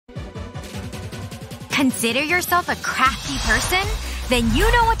Consider yourself a crafty person? Then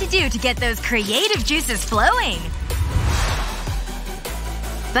you know what to do to get those creative juices flowing.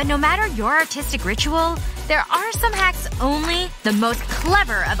 But no matter your artistic ritual, there are some hacks only the most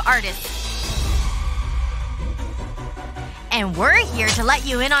clever of artists. And we're here to let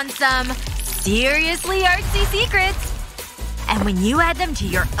you in on some seriously artsy secrets. And when you add them to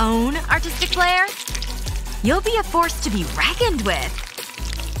your own artistic flair, you'll be a force to be reckoned with.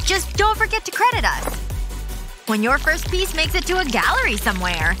 Just don't forget to credit us when your first piece makes it to a gallery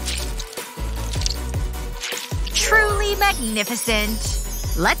somewhere. Truly magnificent.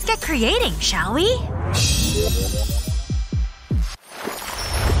 Let's get creating, shall we?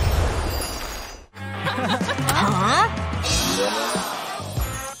 Huh?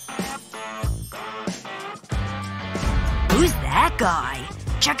 Who's that guy?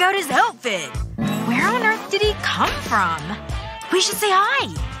 Check out his outfit. Where on earth did he come from? We should say hi.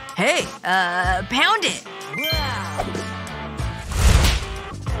 Hey, pound it.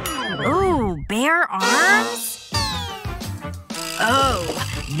 Ooh, bare arms?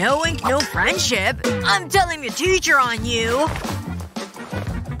 Oh, no ink, no friendship. I'm telling the teacher on you.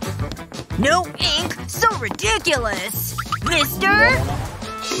 No ink? So ridiculous. Mister?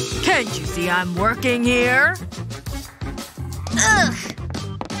 Can't you see I'm working here? Ugh.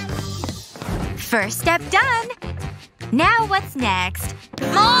 First step done. Now what's next?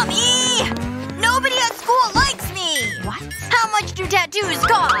 Mommy! Nobody at school likes me! What? How much do tattoos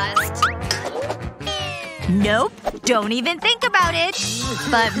cost? Nope. Don't even think about it.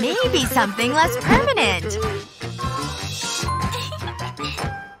 But maybe something less permanent.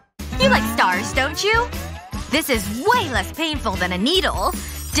 You like stars, don't you? This is way less painful than a needle.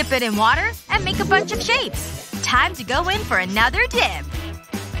 Dip it in water and make a bunch of shapes. Time to go in for another dip.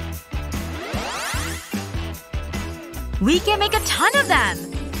 We can make a ton of them.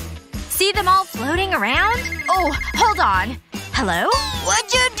 See them all floating around? Oh, hold on. Hello?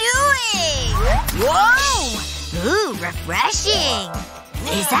 What you doing? Whoa! Ooh, refreshing.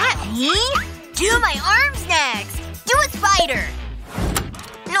 Is that me? Do my arms next. Do a spider.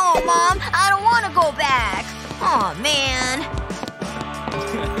 No, Mom. I don't want to go back. Aw, man.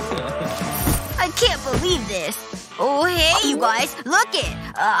 I can't believe this. Oh, hey, you guys. Look it.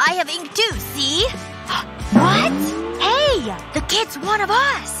 I have ink too, see? What? Hey! The kid's one of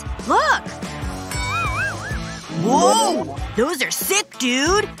us! Look! Whoa! Those are sick,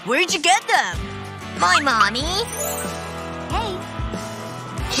 dude! Where'd you get them? My mommy. Hey.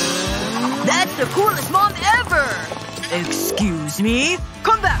 That's the coolest mom ever! Excuse me?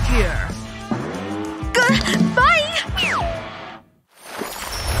 Come back here. Bye!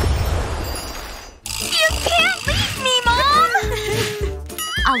 You can't leave me, Mom!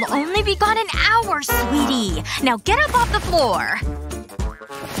 I'll only be gone an hour, sweetie. Now get up off the floor.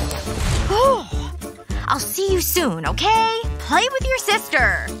 I'll see you soon, okay? Play with your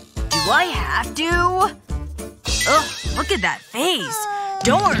sister. Do I have to? Ugh, look at that face.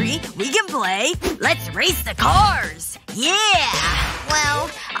 Don't worry, we can play. Let's race the cars. Yeah! Well,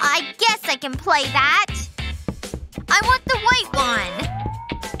 I guess I can play that. I want the white one.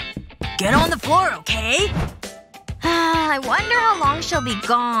 Get on the floor, okay? I wonder how long she'll be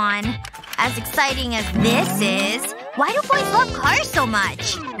gone. As exciting as this is, why do boys love cars so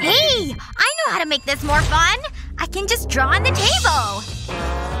much? Hey! I know how to make this more fun! I can just draw on the table!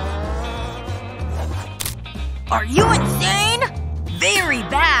 Are you insane? Very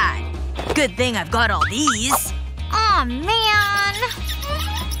bad. Good thing I've got all these. Aw, man.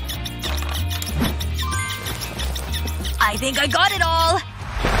 I think I got it all.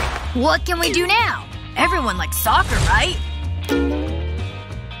 What can we do now? Everyone likes soccer, right?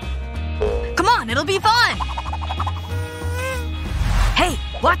 Come on, it'll be fun! Hey,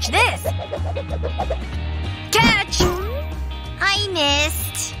 watch this! Catch! I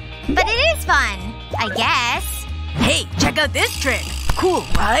missed. But it is fun. I guess. Hey, check out this trick. Cool,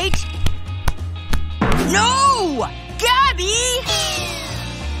 right? No! Gabby!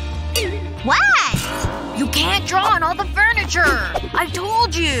 What? You can't draw on all the furniture! I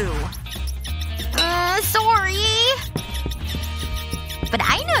told you! Sorry. But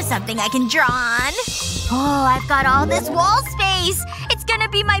I know something I can draw on. Oh, I've got all this wall space. It's gonna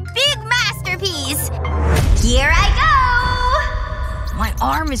be my big masterpiece. Here I go! My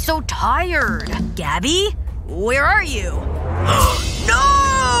arm is so tired. Gabby? Where are you?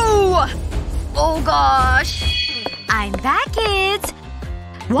 No! Oh gosh. I'm back, kids.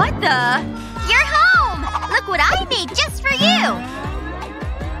 What the? You're home! Look what I made just for you!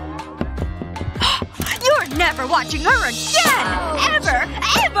 You're never watching her again! Ever!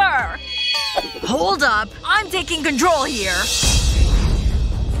 Ever! Hold up. I'm taking control here.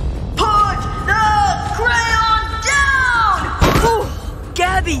 Put the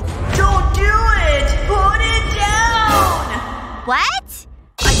What?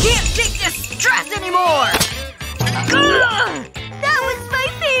 I can't take this stress anymore! Ugh! That was my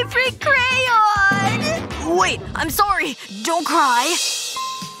favorite crayon! Wait, I'm sorry. Don't cry.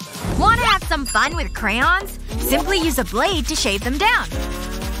 Want to have some fun with crayons? Simply use a blade to shave them down.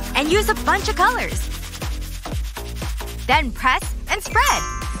 And use a bunch of colors. Then press and spread.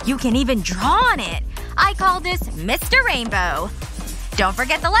 You can even draw on it. I call this Mr. Rainbow. Don't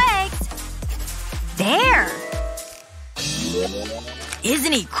forget the legs. There.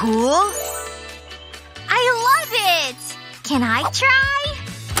 Isn't he cool? I love it! Can I try?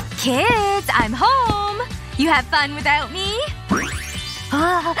 Kids, I'm home. You have fun without me? Again!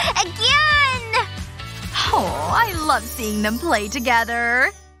 Oh, I love seeing them play together.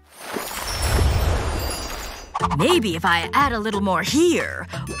 Maybe if I add a little more here.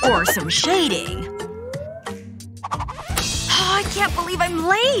 Or some shading. Oh, I can't believe I'm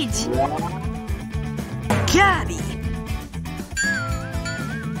late! Gabby!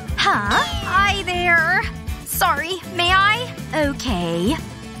 Huh? Hi there. Sorry, may I? Okay.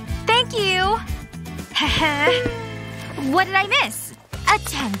 Thank you. Heh. What did I miss?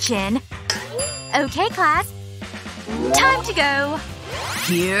 Attention. Okay, class. Time to go.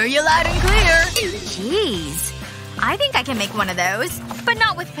 Hear you loud and clear. Jeez. I think I can make one of those. But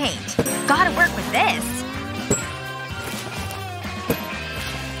not with paint. Gotta work with this.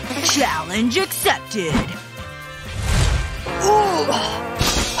 Challenge accepted. Ooh.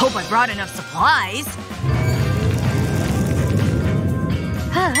 Hope I brought enough supplies.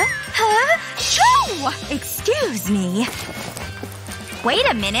 Achoo! Excuse me. Wait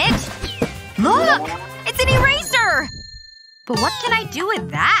a minute. Look! It's an eraser! But what can I do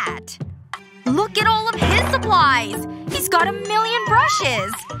with that? Look at all of his supplies! He's got 1,000,000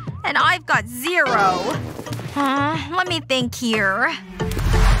 brushes! And I've got 0. Let me think here.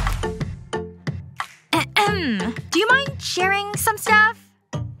 Do you mind sharing some stuff?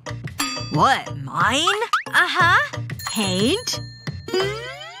 What? Mine? Uh-huh. Paint?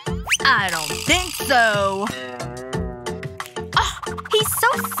 I don't think so. Oh, he's so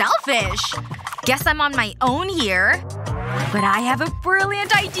selfish. Guess I'm on my own here. But I have a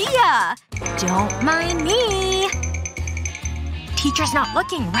brilliant idea. Don't mind me. Teacher's not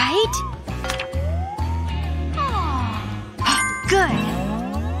looking, right? Good.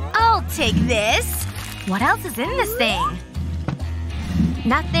 I'll take this. What else is in this thing?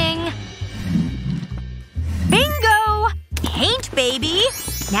 Nothing. Bingo! Paint, baby!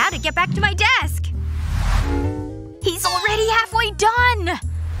 Now to get back to my desk. He's already halfway done!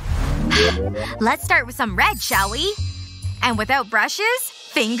 Let's start with some red, shall we? And without brushes,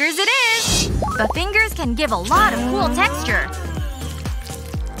 fingers it is! But fingers can give a lot of cool texture.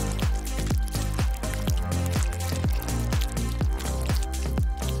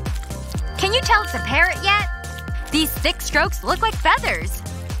 Can you tell it's a parrot yet? These thick strokes look like feathers.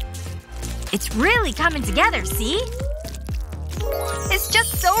 It's really coming together, see? It's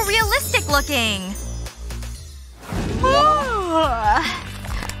just so realistic looking.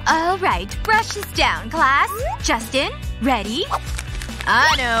 Alright, brushes down, class. Justin, ready?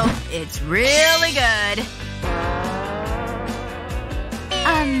 I know. It's really good.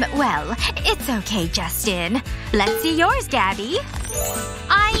 Well, it's okay, Justin. Let's see yours, Gabby.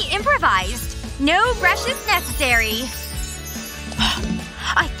 I improvised. No brushes necessary.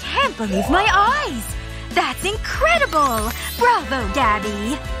 I can't believe my eyes! That's incredible! Bravo,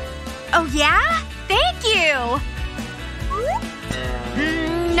 Gabby! Oh yeah? Thank you!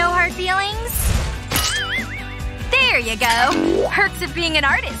 No hard feelings? There you go. Perks of being an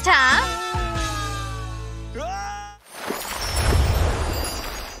artist, huh?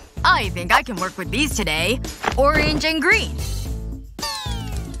 I think I can work with these today. Orange and green.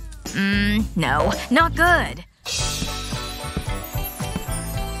 No. Not good.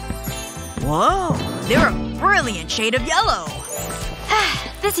 Whoa. They're a brilliant shade of yellow.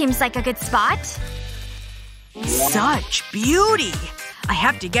 This seems like a good spot. Such beauty! I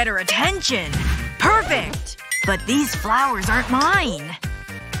have to get her attention. Perfect! But these flowers aren't mine.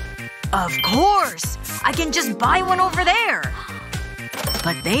 Of course! I can just buy one over there.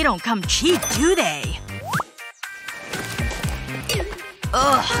 But they don't come cheap, do they?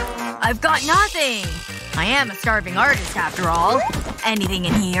 Ugh. I've got nothing. I am a starving artist after all. Anything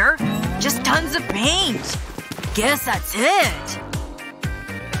in here? Just tons of paint. Guess that's it.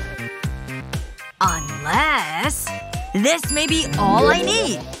 Unless… this may be all I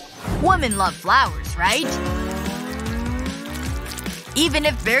need. Women love flowers, right? Even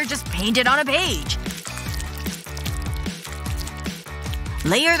if they're just painted on a page.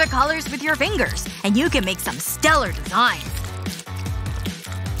 Layer the colors with your fingers, and you can make some stellar designs.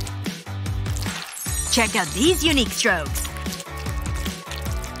 Check out these unique strokes.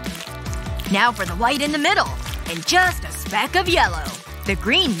 Now for the white in the middle. And just a speck of yellow. The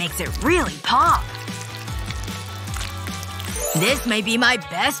green makes it really pop. This may be my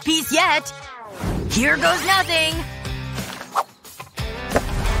best piece yet. Here goes nothing.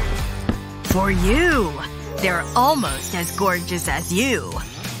 For you. They're almost as gorgeous as you.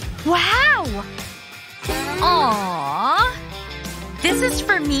 Wow! Aww. This is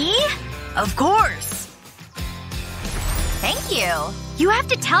for me? Of course. Thank you. You have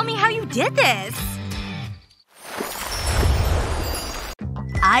to tell me how you did this.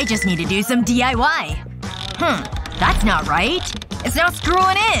 I just need to do some DIY. That's not right. It's not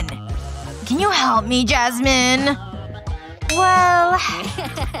screwing in. Can you help me, Jasmine? Well…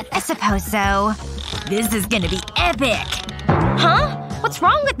 I suppose so. This is gonna be epic. Huh? What's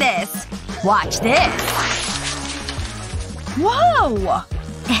wrong with this? Watch this. Whoa!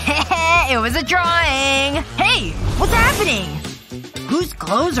 It was a drawing. Hey! What's happening? Whose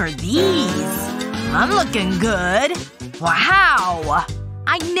clothes are these? I'm looking good. Wow!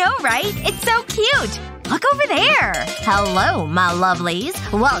 I know, right? It's so cute! Look over there! Hello, my lovelies.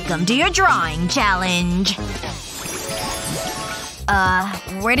 Welcome to your drawing challenge.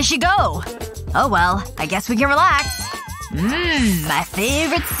 Where did she go? Oh well, I guess we can relax. My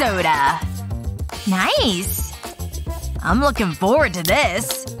favorite soda. Nice. I'm looking forward to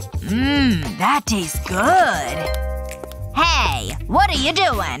this. That tastes good. Hey, what are you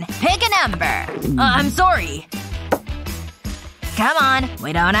doing? Pick a number. I'm sorry. Come on,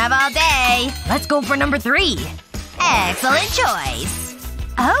 we don't have all day. Let's go for number 3. Excellent choice.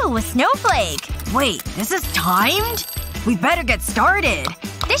 Oh, a snowflake. Wait, this is timed? We better get started.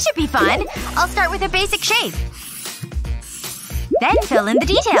 This should be fun. I'll start with a basic shape. Then fill in the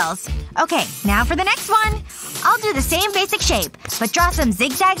details. Okay, now for the next one. I'll do the same basic shape, but draw some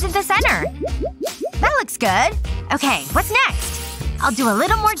zigzags in the center. That looks good. Okay, what's next? I'll do a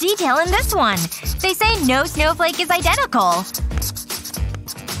little more detail in this one. They say no snowflake is identical.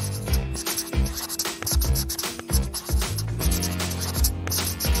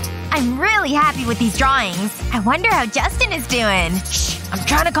 I'm really happy with these drawings. I wonder how Justin is doing. Shh, I'm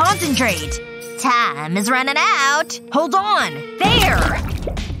trying to concentrate. Time is running out. Hold on. There!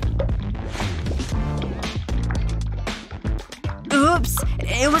 Oops.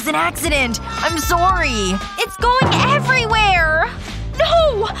 It was an accident. I'm sorry. It's going everywhere!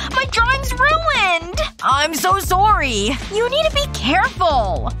 No! My drawing's ruined! I'm so sorry. You need to be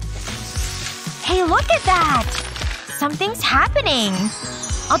careful. Hey, look at that! Something's happening.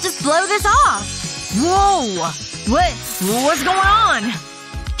 I'll just blow this off. Whoa! What's going on?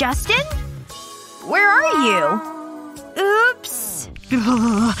 Justin? Where are you? Oops.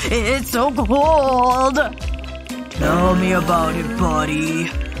 It's so cold. Tell me about it, buddy.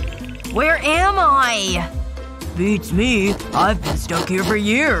 Where am I? Beats me. I've been stuck here for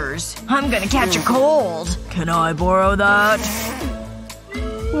years. I'm gonna catch a cold. Can I borrow that?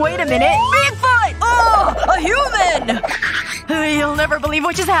 Wait a minute. Bigfoot! Oh! A human! You'll never believe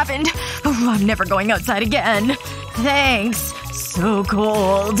what just happened. Oh, I'm never going outside again. Thanks. So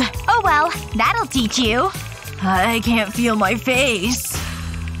cold. Oh well, that'll teach you. I can't feel my face.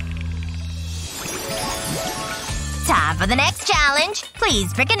 Time for the next challenge.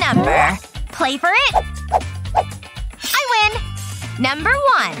 Please pick a number. Play for it? I win! Number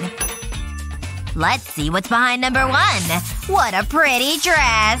 1. Let's see what's behind number 1. What a pretty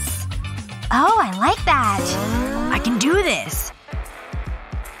dress. Oh, I like that. I can do this.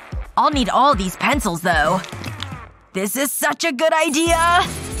 I'll need all these pencils, though. This is such a good idea!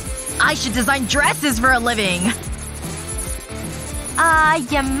 I should design dresses for a living.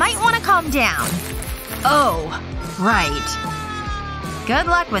 You might want to calm down. Oh. Right. Good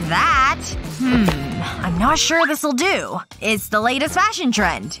luck with that. I'm not sure this'll do. It's the latest fashion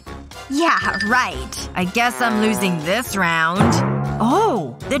trend. Yeah, right. I guess I'm losing this round.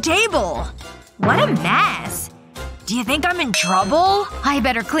 Oh! The table! What a mess. Do you think I'm in trouble? I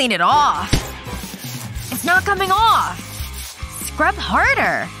better clean it off. It's not coming off. Scrub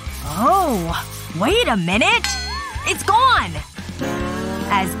harder. Oh. Wait a minute. It's gone!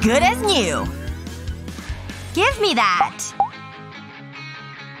 As good as new. Give me that.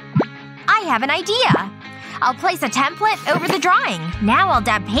 I have an idea. I'll place a template over the drawing. Now I'll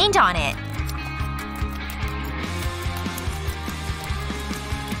dab paint on it.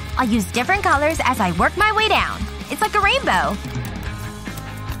 I'll use different colors as I work my way down. It's like a rainbow.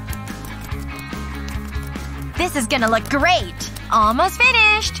 This is gonna look great. Almost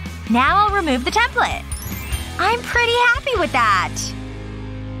finished. Now I'll remove the template. I'm pretty happy with that.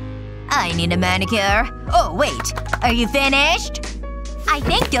 I need a manicure. Oh, wait. Are you finished? I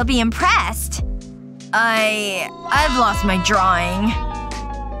think you'll be impressed. I've lost my drawing.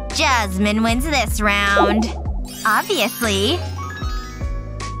 Jasmine wins this round. Obviously.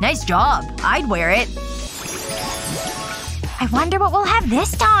 Nice job. I'd wear it. I wonder what we'll have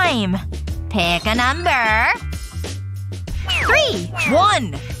this time. Pick a number. 3.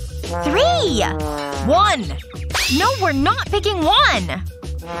 1. 3. 1. No, we're not picking 1.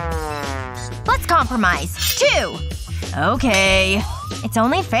 Let's compromise. 2. Okay. It's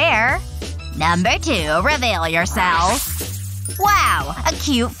only fair. Number 2, reveal yourself. Wow, a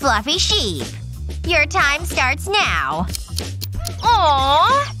cute fluffy sheep. Your time starts now.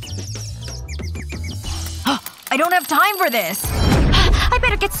 Aww. I don't have time for this. I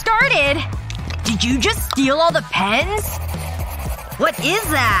better get started. Did you just steal all the pens? What is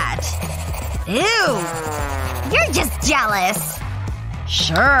that? Ew. You're just jealous.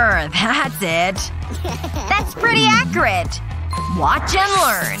 Sure, that's it. That's pretty accurate. Watch and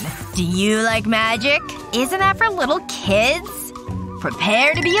learn. Do you like magic? Isn't that for little kids?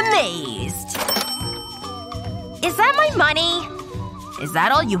 Prepare to be amazed. Is that my money? Is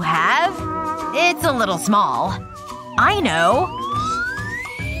that all you have? It's a little small. I know.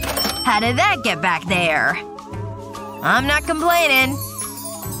 How did that get back there? I'm not complaining.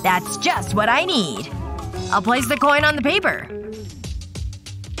 That's just what I need. I'll place the coin on the paper.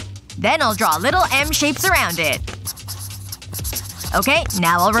 Then I'll draw little M shapes around it. Okay,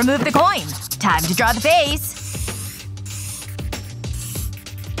 now I'll remove the coin. Time to draw the face.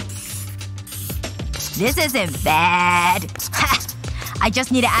 This isn't bad. Ha! I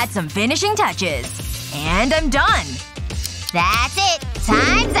just need to add some finishing touches. And I'm done. That's it.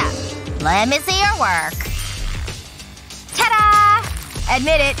 Time's up. Let me see your work. Ta-da!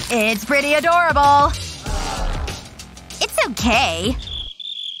 Admit it, it's pretty adorable. It's okay.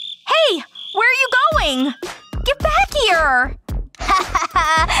 Hey! Where are you going? Get back here!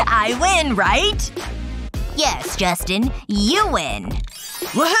 I win, right? Yes, Justin. You win.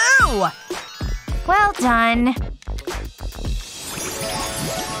 Woohoo! Well done.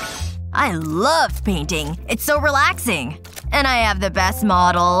 I love painting. It's so relaxing. And I have the best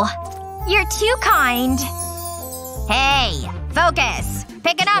model. You're too kind. Hey! Focus!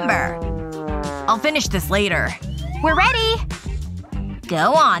 Pick a number. I'll finish this later. We're ready.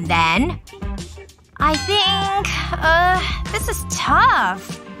 Go on, then. I think… this is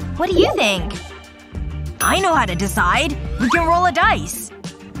tough. What do you think? I know how to decide. We can roll a dice.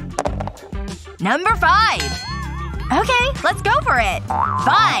 Number 5. Okay, let's go for it.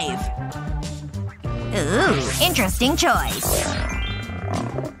 5. Ooh, interesting choice.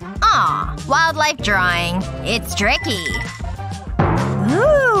 Aw, wildlife drawing. It's tricky.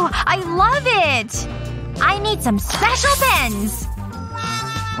 Ooh, I love it! I need some special pens.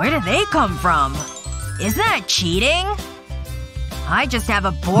 Where did they come from? Isn't that cheating? I just have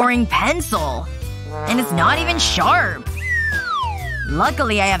a boring pencil. And it's not even sharp.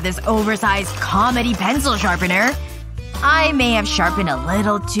 Luckily I have this oversized comedy pencil sharpener. I may have sharpened a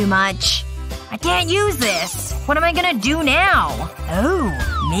little too much. I can't use this. What am I gonna do now? Oh,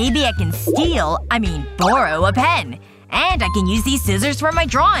 maybe I can borrow a pen. And I can use these scissors for my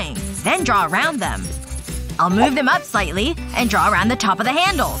drawing. Then draw around them. I'll move them up slightly and draw around the top of the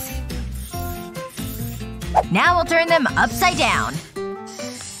handles. Now I'll turn them upside down.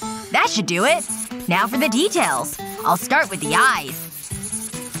 That should do it. Now for the details. I'll start with the eyes.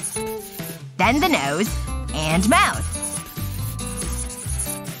 Then the nose. And mouth.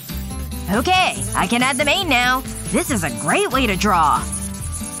 Okay, I can add the mane now. This is a great way to draw.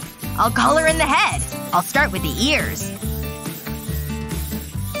 I'll color in the head. I'll start with the ears.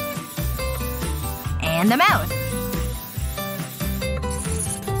 And the mouth.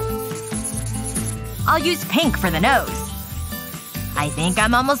 I'll use pink for the nose. I think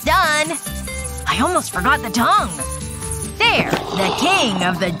I'm almost done. I almost forgot the tongue. There! The king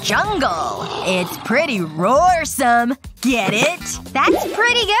of the jungle. It's pretty roarsome. Get it? That's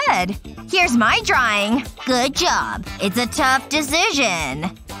pretty good. Here's my drawing. Good job. It's a tough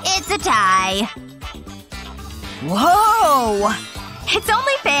decision. It's a tie. Whoa! It's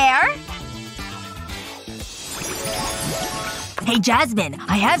only fair. Hey Jasmine,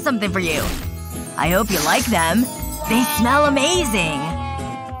 I have something for you. I hope you like them. They smell amazing.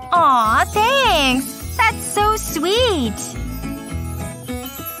 Aw, thanks. That's so sweet.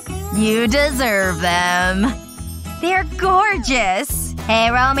 You deserve them. They're gorgeous.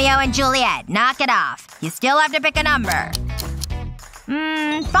 Hey, Romeo and Juliet, knock it off. You still have to pick a number.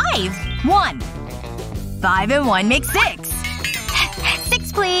 5. 1. 5 and 1 make 6.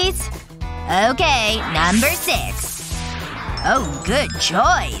 6, please. Okay, number 6. Oh, good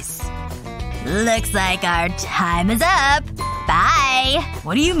choice. Looks like our time is up. Bye.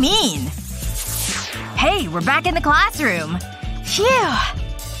 What do you mean? Hey, we're back in the classroom. Phew.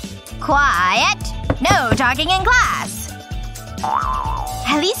 Quiet! No talking in class!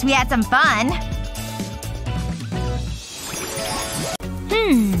 At least we had some fun.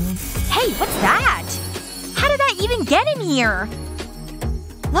 Hey, what's that? How did that even get in here?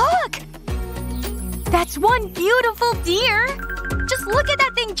 Look! That's one beautiful deer! Just look at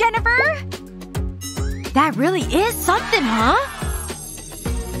that thing, Jennifer! That really is something, huh?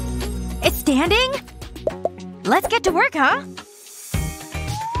 It's standing? Let's get to work, huh?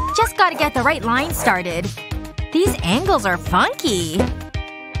 Just gotta get the right line started. These angles are funky.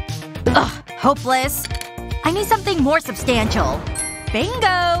 Ugh, hopeless. I need something more substantial.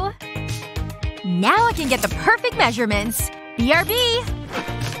 Bingo! Now I can get the perfect measurements. BRB!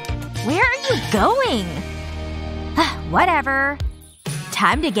 Where are you going? Whatever.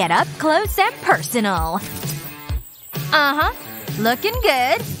 Time to get up close and personal. Uh-huh. Looking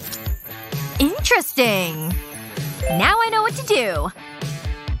good. Interesting. Now I know what to do.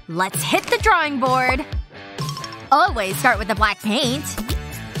 Let's hit the drawing board. Always start with the black paint.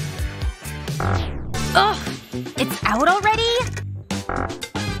 Ugh. It's out already?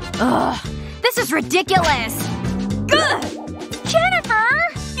 Ugh. This is ridiculous. Ugh! Jennifer!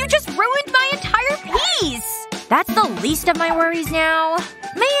 You just ruined my entire piece! That's the least of my worries now.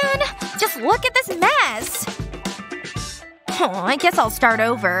 Man! Just look at this mess! Oh, I guess I'll start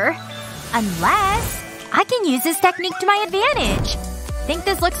over. Unless I can use this technique to my advantage. Think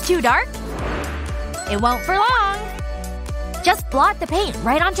this looks too dark? It won't for long. Just blot the paint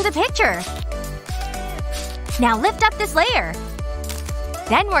right onto the picture. Now lift up this layer.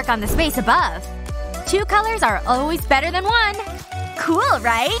 Then work on the space above. 2 colors are always better than 1. Cool,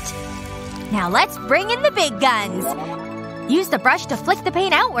 right? Now let's bring in the big guns. Use the brush to flick the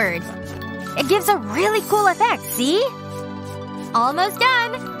paint outward. It gives a really cool effect, see? Almost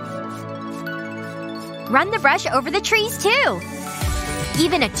done. Run the brush over the trees, too.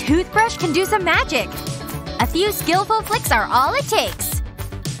 Even a toothbrush can do some magic. A few skillful flicks are all it takes.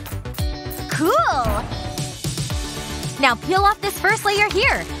 Cool! Now peel off this first layer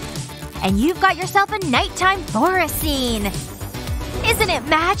here. And you've got yourself a nighttime forest scene. Isn't it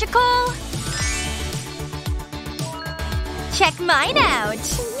magical? Check mine out.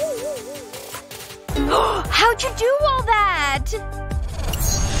 How'd you do all that?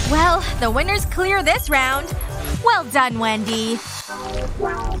 Well, the winner's clear this round. Well done, Wendy.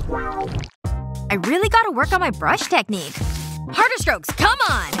 I really gotta work on my brush technique. Harder strokes, come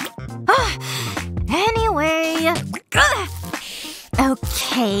on! Anyway…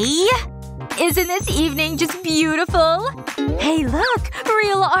 Okay… Isn't this evening just beautiful? Hey look!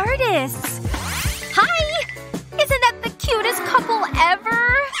 Real artists! Hi! Isn't that the cutest couple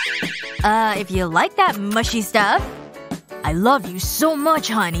ever? If you like that mushy stuff. I love you so much,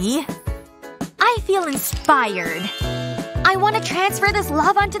 honey. I feel inspired. I want to transfer this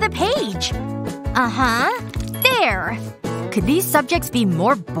love onto the page. Uh-huh. There. Could these subjects be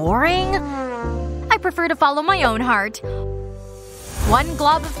more boring? I prefer to follow my own heart. 1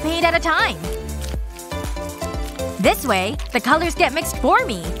 glob of paint at a time. This way, the colors get mixed for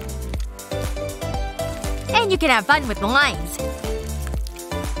me. And you can have fun with the lines.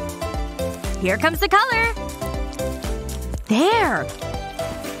 Here comes the color. There.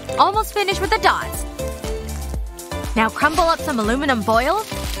 Almost finished with the dots. Now crumble up some aluminum foil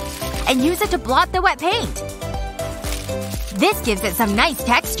and use it to blot the wet paint. This gives it some nice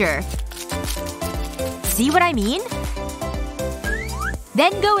texture. See what I mean?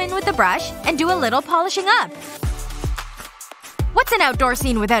 Then go in with the brush and do a little polishing up. What's an outdoor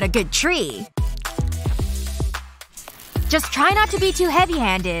scene without a good tree? Just try not to be too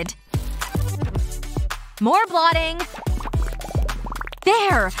heavy-handed. More blotting.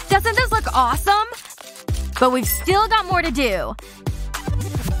 There! Doesn't this look awesome? But we've still got more to do.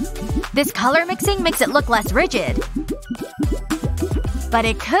 This color mixing makes it look less rigid. But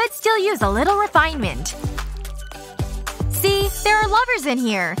it could still use a little refinement. See? There are lovers in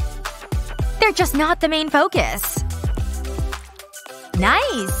here. They're just not the main focus.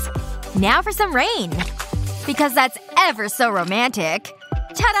 Nice! Now for some rain. Because that's ever so romantic.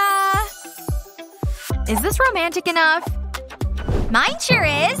 Ta-da! Is this romantic enough? Mine sure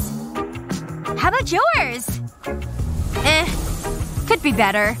is. How about yours? Could be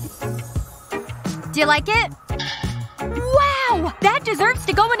better. Do you like it? Wow! That deserves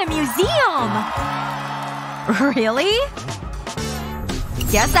to go in a museum! Really?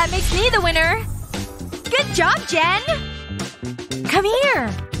 Guess that makes me the winner. Good job, Jen! Come here.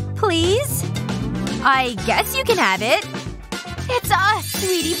 Please? I guess you can have it. It's us,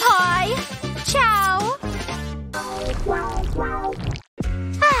 sweetie pie. Ciao.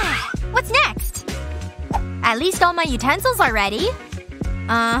 What's next? At least all my utensils are ready.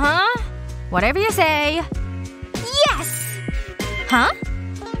 Uh-huh. Whatever you say. Yes! Huh?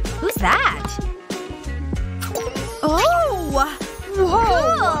 Who's that? Oh! Whoa!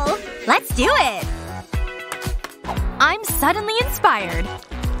 Cool! Let's do it! I'm suddenly inspired.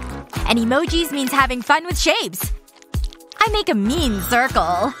 And emojis means having fun with shapes. I make a mean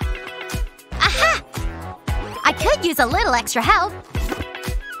circle. Aha! I could use a little extra help.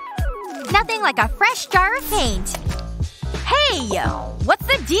 Nothing like a fresh jar of paint. Hey! What's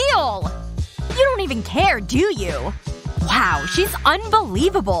the deal? You don't even care, do you? Wow, she's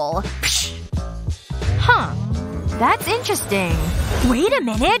unbelievable. Psh. Huh. That's interesting. Wait a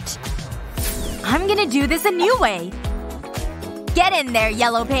minute. I'm gonna do this a new way. Get in there,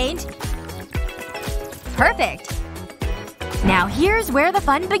 yellow paint. Perfect. Now here's where the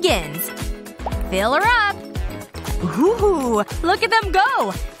fun begins. Fill her up. Ooh, look at them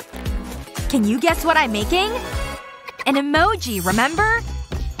go! Can you guess what I'm making? An emoji, remember?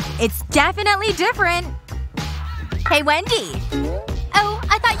 It's definitely different. Hey, Wendy. Oh,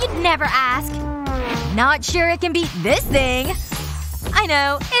 I thought you'd never ask. Not sure it can beat this thing. I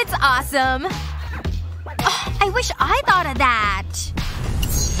know, it's awesome. Oh, I wish I thought of that.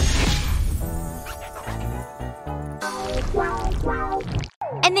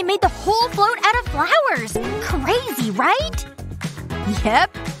 And they made the whole float out of flowers. Crazy, right?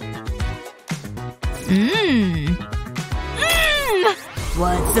 Yep.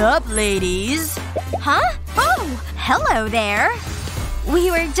 What's up, ladies? Huh? Oh, hello there.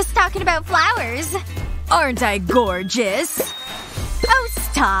 We were just talking about flowers. Aren't I gorgeous? Oh,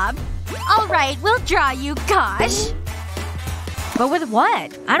 stop. Alright, we'll draw you, gosh. But with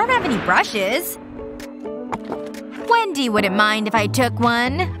what? I don't have any brushes. Wendy wouldn't mind if I took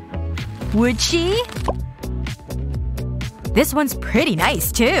one. Would she? This one's pretty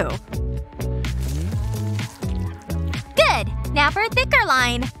nice, too. Good. Now for a thicker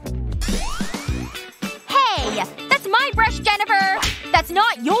line. Hey! That's my brush, Jennifer! That's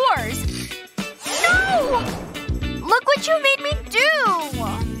not yours! No! Look what you made me do!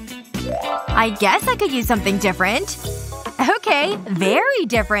 I guess I could use something different. Okay, very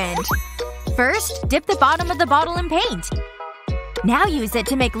different. First, dip the bottom of the bottle in paint. Now use it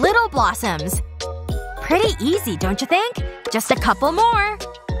to make little blossoms. Pretty easy, don't you think? Just a couple more.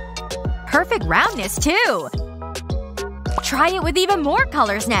 Perfect roundness, too. Try it with even more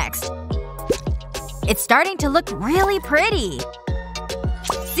colors next. It's starting to look really pretty.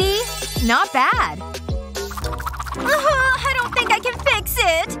 See? Not bad. I don't think I can fix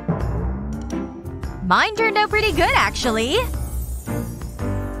it. Mine turned out pretty good, actually.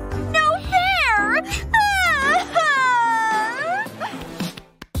 No fair!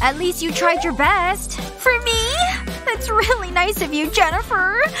 At least you tried your best. For me? That's really nice of you,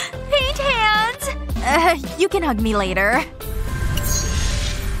 Jennifer. Paint hands. You can hug me later.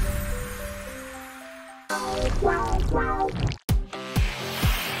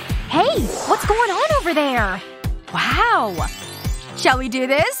 Hey! What's going on over there? Wow. Shall we do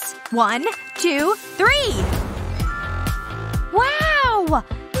this? 1, 2, 3. Wow!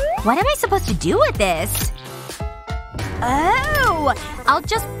 What am I supposed to do with this? Oh! I'll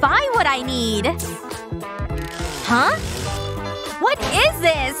just buy what I need. Huh? What is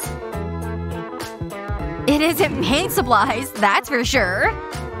this? It isn't paint supplies, that's for sure.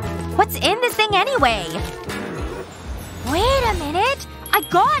 What's in this thing anyway? Wait a minute! I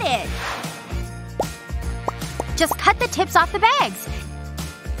got it! Just cut the tips off the bags.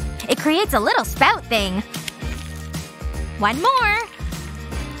 It creates a little spout thing. One more.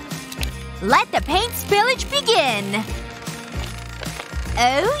 Let the paint spillage begin.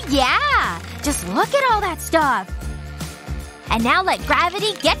 Oh yeah! Just look at all that stuff. And now let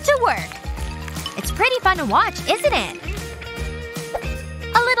gravity get to work. It's pretty fun to watch, isn't it?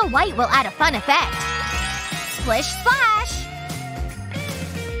 A little white will add a fun effect. Splish splash!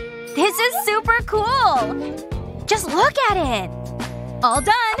 This is super cool! Just look at it! All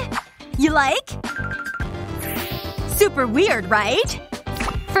done! You like? Super weird, right?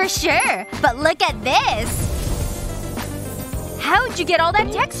 For sure! But look at this! How'd you get all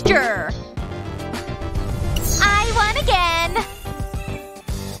that texture? I won again!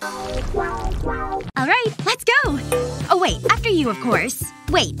 Alright, let's go! Oh wait, after you, of course.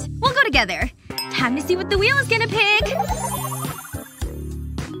 Wait, we'll go together. Time to see what the wheel is gonna pick.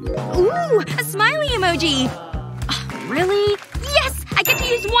 Ooh, a smiley emoji! Really? Yes! I get to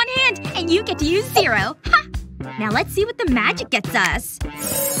use one hand! And you get to use 0. Ha! Now let's see what the magic gets us.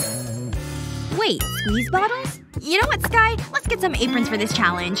 Wait, squeeze bottles? You know what, Sky? Let's get some aprons for this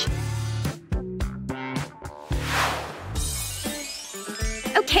challenge.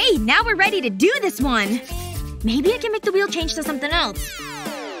 Okay, now we're ready to do this one! Maybe I can make the wheel change to something else.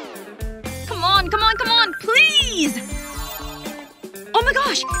 come on, come on! Please! Oh my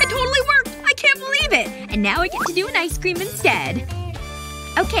gosh! It totally worked! I can't believe it! And now I get to do an ice cream instead.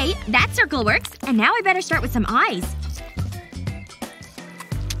 Okay, that circle works. And now I better start with some eyes.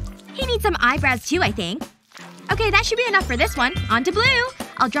 He needs some eyebrows too, I think. Okay, that should be enough for this one. On to blue.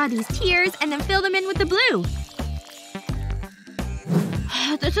 I'll draw these tears and then fill them in with the blue.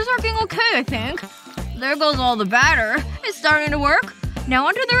 This is working okay, I think. There goes all the batter. It's starting to work. Now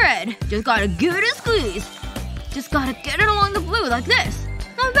onto the red. Just gotta give it a squeeze. Just gotta get it along the blue like this.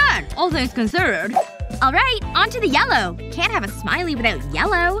 Not bad, all things considered. Alright, onto the yellow. Can't have a smiley without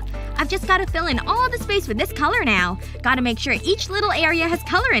yellow. I've just gotta fill in all the space with this color now. Gotta make sure each little area has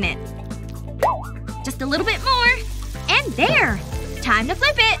color in it. Just a little bit more. And there! Time to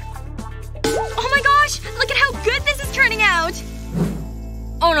flip it. Oh my gosh! Look at how good this is turning out!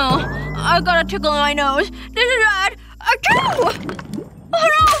 Oh no. I got a tickle in my nose. This is bad. Achoo! Oh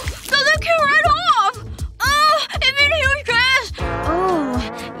no! That came right off! Oh! It made a huge mess!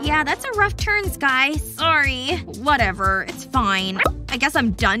 Oh. Yeah, that's a rough turn, Sky. Sorry. Whatever. It's fine. I guess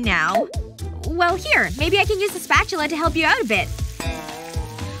I'm done now. Well, here. Maybe I can use the spatula to help you out a bit.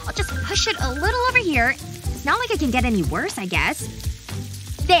 I'll just push it a little over here. It's not like it can get any worse, I guess.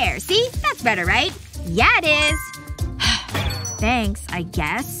 There. See? That's better, right? Yeah, it is. Thanks, I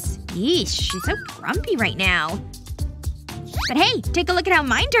guess. Yeesh, she's so grumpy right now. But hey, take a look at how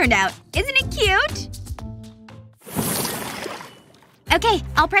mine turned out. Isn't it cute? Okay,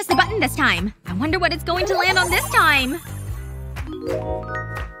 I'll press the button this time. I wonder what it's going to land on this time.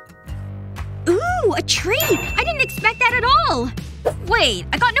 Ooh, a tree! I didn't expect that at all! Wait,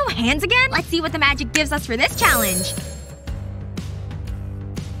 I got no hands again? Let's see what the magic gives us for this challenge.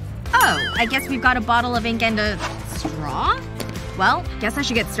 Oh, I guess we've got a bottle of ink and a straw? Well, guess I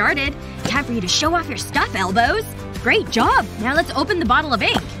should get started. Time for you to show off your stuff, Elbows. Great job! Now let's open the bottle of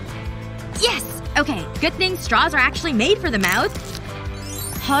ink. Yes! Okay, good thing straws are actually made for the mouth.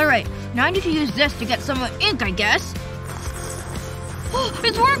 Alright, now I need to use this to get some ink, I guess. Oh,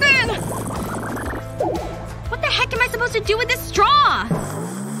 it's working! What the heck am I supposed to do with this straw?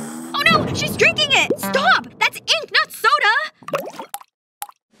 Oh no! She's drinking it! Stop! That's ink, not soda!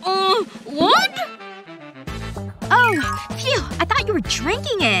 What? Oh, phew. I thought you were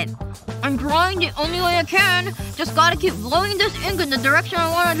drinking it. I'm trying the only way I can. Just gotta keep blowing this ink in the direction I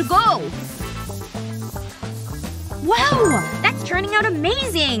want it to go. Wow! That's turning out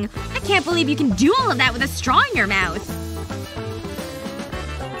amazing! I can't believe you can do all of that with a straw in your mouth.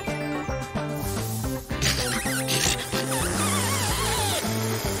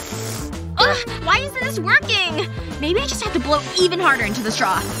 Ugh! Why isn't this working? Maybe I just have to blow even harder into the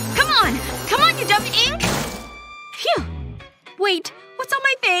straw. Come on! Come on, you dumb ink! Phew. Wait. What's on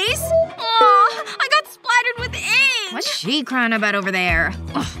my face? Aw, I got splattered with ink! What's she crying about over there?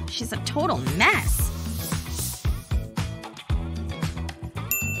 Ugh, she's a total mess.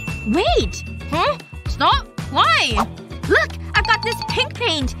 Wait! Huh? Stop? Why? Look! I've got this pink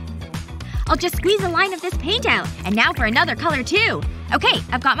paint! I'll just squeeze a line of this paint out. And now for another color too. Okay,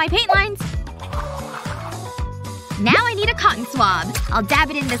 I've got my paint lines. Now I need a cotton swab. I'll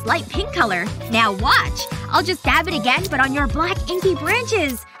dab it in this light pink color. Now watch. I'll just dab it again, but on your black inky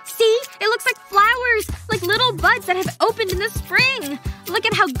branches. See? It looks like flowers. Like little buds that have opened in the spring. Look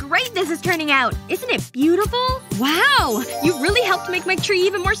at how great this is turning out. Isn't it beautiful? Wow! You really helped make my tree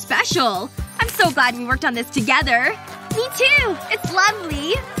even more special. I'm so glad we worked on this together. Me too! It's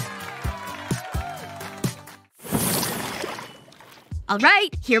lovely.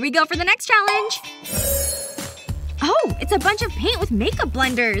 Alright, here we go for the next challenge. Oh, it's a bunch of paint with makeup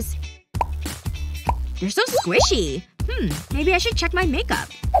blenders. They're so squishy. Maybe I should check my makeup.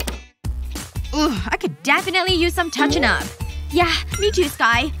 Ugh, I could definitely use some touching up. Yeah, me too,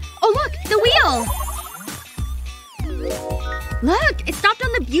 Sky. Oh look! The wheel! Look! It stopped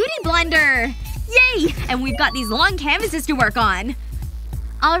on the beauty blender! Yay! And we've got these long canvases to work on.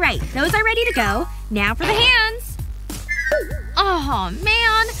 Alright, those are ready to go. Now for the hands. Oh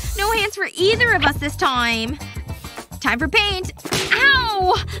man. No hands for either of us this time. Time for paint.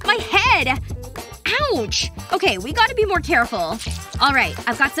 Ow! My head! Ouch! Okay, we gotta be more careful. Alright,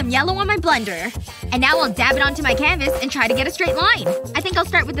 I've got some yellow on my blender. And now I'll dab it onto my canvas and try to get a straight line. I think I'll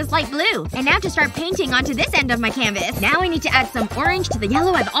start with this light blue. And now to start painting onto this end of my canvas. Now I need to add some orange to the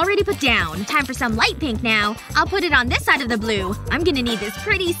yellow I've already put down. Time for some light pink now. I'll put it on this side of the blue. I'm gonna need this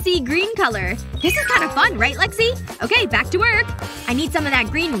pretty sea green color. This is kind of fun, right, Lexi? Okay, back to work. I need some of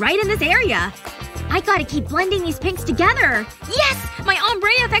that green right in this area. I gotta keep blending these pinks together. Yes! My ombre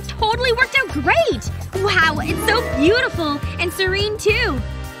effect totally worked out great! Wow, it's so beautiful! And serene, too.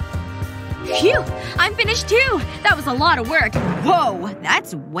 Phew! I'm finished too! That was a lot of work. Whoa!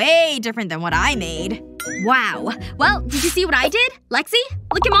 That's way different than what I made. Wow. Well, did you see what I did? Lexi?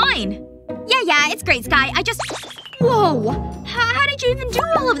 Look at mine. Yeah, it's great, Sky. I just… Whoa! How did you even do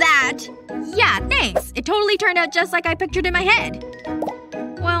all of that? Yeah, thanks. It totally turned out just like I pictured in my head.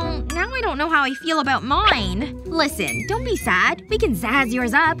 Well, now I don't know how I feel about mine. Listen, don't be sad. We can zazz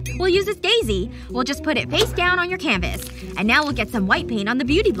yours up. We'll use this daisy. We'll just put it face down on your canvas. And now we'll get some white paint on the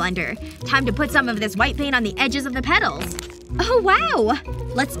beauty blender. Time to put some of this white paint on the edges of the petals. Oh, wow!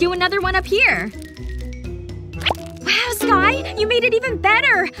 Let's do another one up here. Wow, Sky! You made it even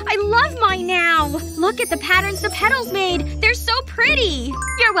better! I love mine now! Look at the patterns the petals made! They're so pretty!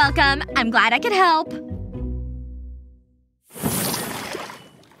 You're welcome. I'm glad I could help.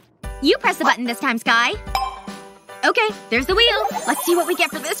 You press the button this time, Sky. Okay, there's the wheel. Let's see what we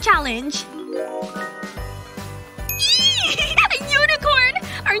get for this challenge. A unicorn!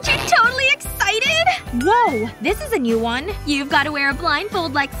 Aren't you totally excited? Whoa! This is a new one. You've gotta wear a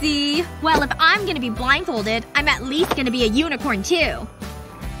blindfold, Lexi. Well, if I'm gonna be blindfolded, I'm at least gonna be a unicorn too.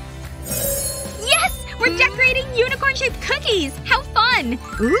 Yes! We're decorating unicorn-shaped cookies! How fun!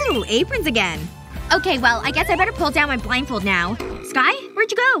 Ooh, aprons again. Okay, well, I guess I better pull down my blindfold now. Sky?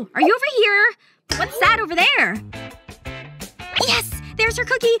 Where'd you go? Are you over here? What's that over there? Yes! There's her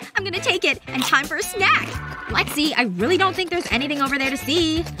cookie! I'm gonna take it. And time for a snack. Lexi, I really don't think there's anything over there to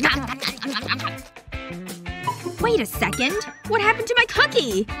see. Wait a second. What happened to my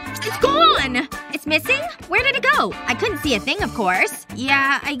cookie? It's gone! It's missing? Where did it go? I couldn't see a thing, of course.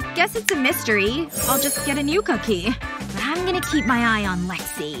 Yeah, I guess it's a mystery. I'll just get a new cookie. But I'm gonna keep my eye on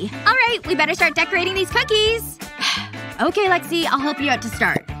Lexi. Alright, we better start decorating these cookies. Okay, Lexi, I'll help you out to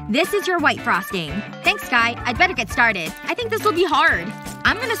start. This is your white frosting. Thanks, Sky. I'd better get started. I think this will be hard.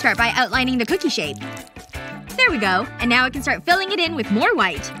 I'm gonna start by outlining the cookie shape. There we go. And now I can start filling it in with more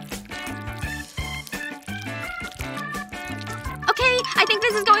white. Okay, I think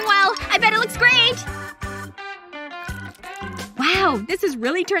this is going well. I bet it looks great! Wow, this is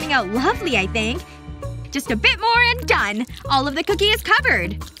really turning out lovely, I think. Just a bit more and done. All of the cookie is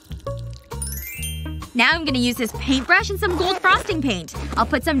covered. Now I'm gonna use this paintbrush and some gold frosting paint. I'll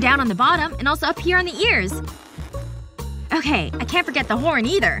put some down on the bottom and also up here on the ears. Okay, I can't forget the horn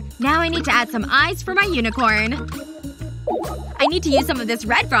either. Now I need to add some eyes for my unicorn. I need to use some of this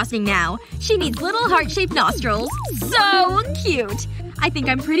red frosting now. She needs little heart-shaped nostrils. So cute! I think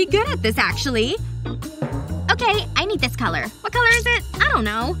I'm pretty good at this, actually. Okay, I need this color. What color is it? I don't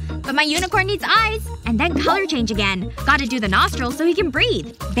know. But my unicorn needs eyes. And then color change again. Gotta do the nostrils so he can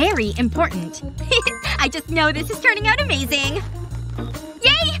breathe. Very important. I just know this is turning out amazing.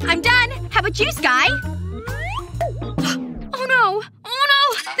 Yay! I'm done! How about you, Sky? Oh no! Oh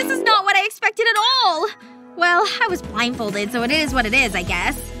no! This is not what I expected at all! Well, I was blindfolded, so it is what it is, I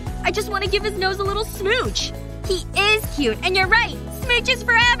guess. I just want to give his nose a little smooch. He is cute, and you're right! Smooches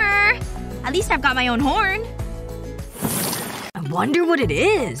forever! At least I've got my own horn. I wonder what it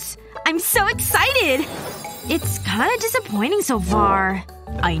is. I'm so excited! It's kinda disappointing so far.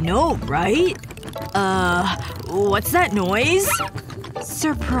 I know, right? What's that noise?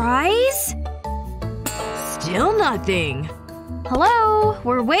 Surprise? Still nothing. Hello?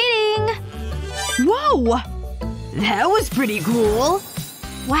 We're waiting. Whoa! That was pretty cool.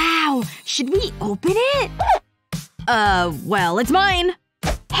 Wow. Should we open it? Well, it's mine.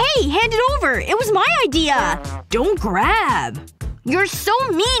 Hey! Hand it over! It was my idea! Don't grab. You're so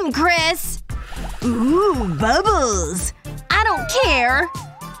mean, Chris! Ooh, bubbles! I don't care.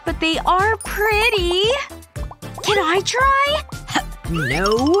 But they are pretty. Can I try?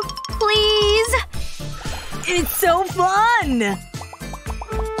 No. Please? It's so fun!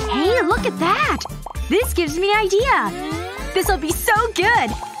 Hey, look at that! This gives me an idea! This'll be so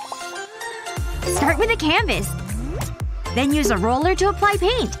good! Start with a canvas. Then use a roller to apply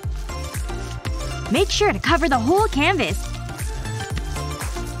paint. Make sure to cover the whole canvas.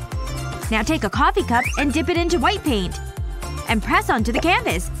 Now take a coffee cup and dip it into white paint. And press onto the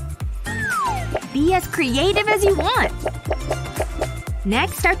canvas. Be as creative as you want.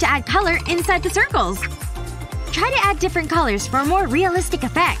 Next, start to add color inside the circles. Try to add different colors for a more realistic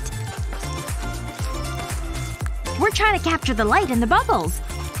effect. We're trying to capture the light in the bubbles.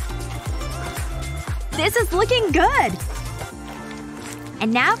 This is looking good!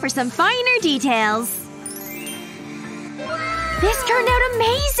 And now for some finer details. This turned out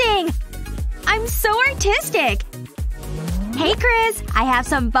amazing! I'm so artistic! Hey, Chris. I have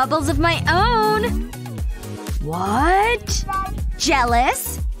some bubbles of my own. What?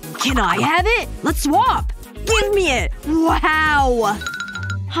 Jealous? Can I have it? Let's swap! Give me it! Wow!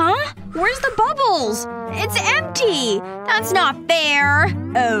 Huh? Where's the bubbles? It's empty! That's not fair!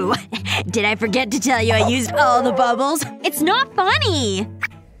 Oh. Did I forget to tell you I used all the bubbles? It's not funny!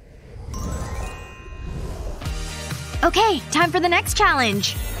 Okay, time for the next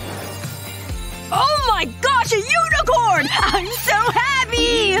challenge. Oh my gosh, a unicorn! I'm so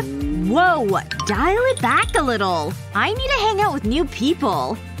happy! Whoa, dial it back a little. I need to hang out with new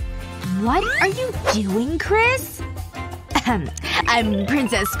people. What are you doing, Chris? I'm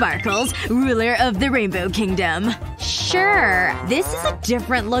Princess Sparkles, ruler of the Rainbow Kingdom. Sure. This is a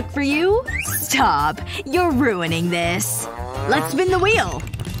different look for you? Stop. You're ruining this. Let's spin the wheel.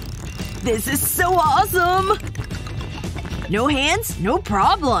 This is so awesome! No hands? No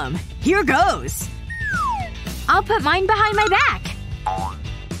problem. Here goes. I'll put mine behind my back.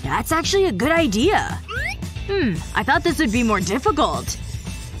 That's actually a good idea. I thought this would be more difficult.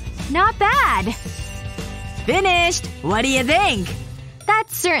 Not bad. Finished! What do you think?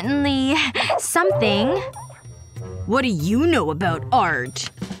 That's certainly… something. What do you know about art?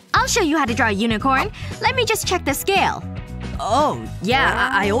 I'll show you how to draw a unicorn. Let me just check the scale. Oh, yeah,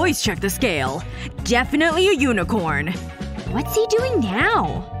 I always check the scale. Definitely a unicorn. What's he doing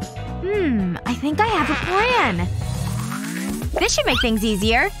now? I think I have a plan. This should make things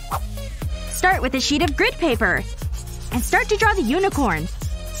easier. Start with a sheet of grid paper. And start to draw the unicorn.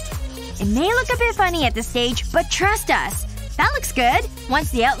 It may look a bit funny at this stage, but trust us. That looks good. Once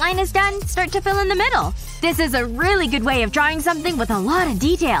the outline is done, start to fill in the middle. This is a really good way of drawing something with a lot of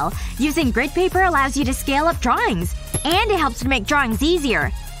detail. Using grid paper allows you to scale up drawings. And it helps to make drawings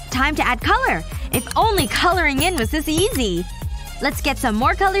easier. Time to add color. If only coloring in was this easy. Let's get some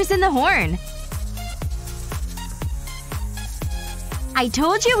more colors in the horn. I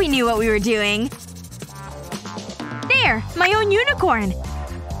told you we knew what we were doing. There! My own unicorn!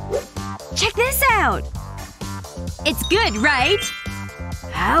 Check this out! It's good, right?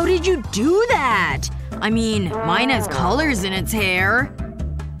 How did you do that? I mean, mine has colors in its hair.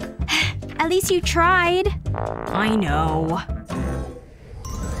 At least you tried. I know.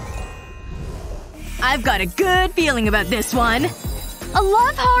 I've got a good feeling about this one. A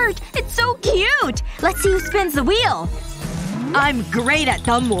love heart! It's so cute! Let's see who spins the wheel. I'm great at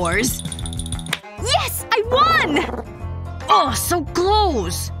thumb wars. Yes! I won! Oh, so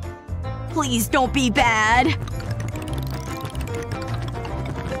close! Please don't be bad.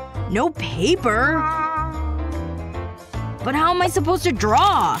 No paper? But how am I supposed to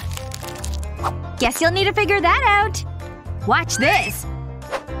draw? Guess you'll need to figure that out. Watch this.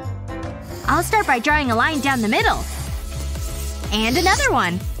 I'll start by drawing a line down the middle. And another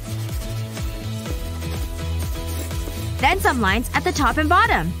one. Then some lines at the top and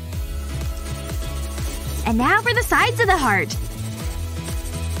bottom. And now for the sides of the heart.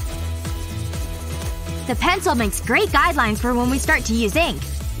 The pencil makes great guidelines for when we start to use ink.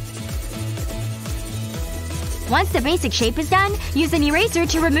 Once the basic shape is done, use an eraser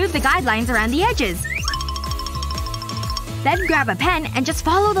to remove the guidelines around the edges. Then grab a pen and just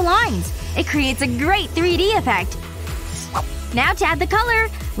follow the lines. It creates a great 3D effect. Now to add the color,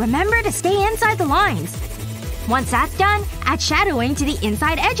 remember to stay inside the lines. Once that's done, add shadowing to the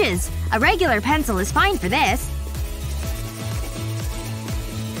inside edges. A regular pencil is fine for this.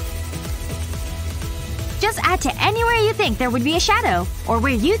 Just add to anywhere you think there would be a shadow, or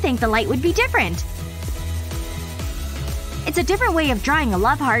where you think the light would be different. It's a different way of drawing a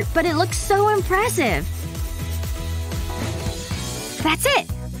love heart, but it looks so impressive. That's it!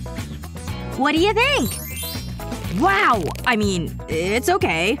 What do you think? Wow! I mean, it's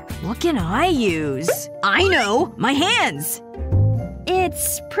okay. What can I use? I know! My hands!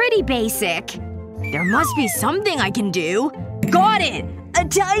 It's pretty basic. There must be something I can do. Got it! A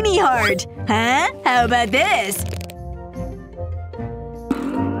tiny heart! Huh? How about this?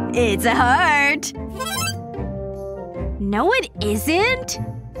 It's a heart! No, it isn't.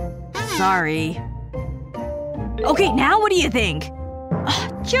 Sorry. Okay, now what do you think?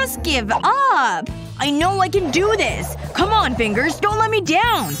 Ugh, just give up! I know I can do this! Come on, fingers, don't let me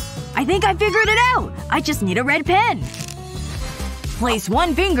down! I think I figured it out! I just need a red pen. Place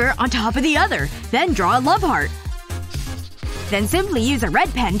one finger on top of the other, then draw a love heart. Then simply use a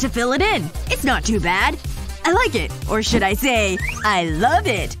red pen to fill it in. It's not too bad. I like it. Or should I say, I love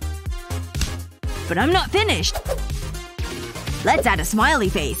it. But I'm not finished. Let's add a smiley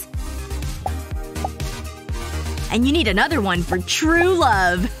face. And you need another one for true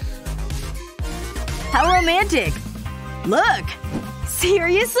love. How romantic. Look.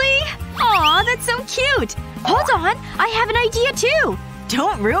 Seriously? Aw, that's so cute. Hold on. I have an idea too.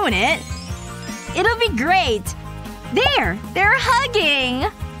 Don't ruin it. It'll be great. There! They're hugging!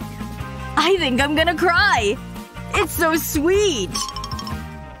 I think I'm gonna cry. It's so sweet.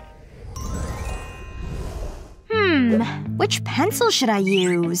 Which pencil should I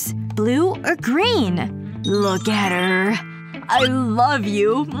use? Blue or green? Look at her. I love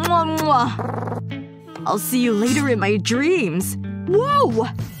you. Mwah, mwah. I'll see you later in my dreams. Whoa!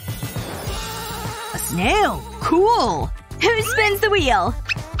 A snail. Cool. Who spins the wheel?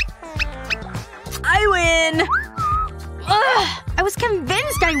 I win! Ugh! I was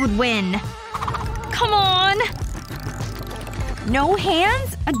convinced I would win. Come on. No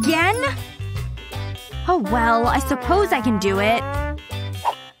hands? Again? Oh well, I suppose I can do it.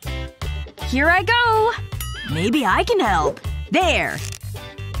 Here I go. Maybe I can help. There.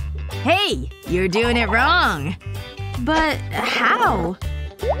 Hey, you're doing it wrong. But how?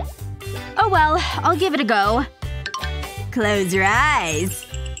 Oh well, I'll give it a go. Close your eyes.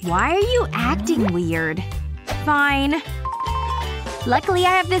 Why are you acting weird? Fine. Luckily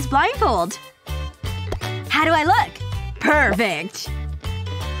I have this blindfold. How do I look? Perfect.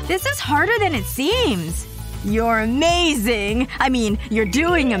 This is harder than it seems. You're amazing. I mean, you're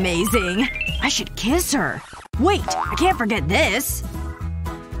doing amazing. I should kiss her. Wait, I can't forget this.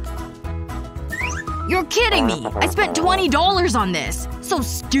 You're kidding me! I spent $20 on this. So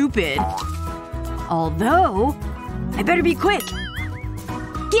stupid. Although… I better be quick.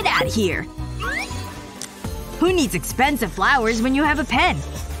 Get out of here. Who needs expensive flowers when you have a pen?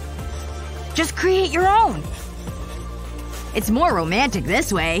 Just create your own. It's more romantic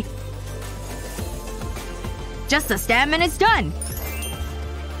this way. Just a stem and it's done.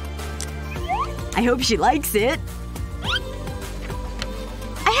 I hope she likes it.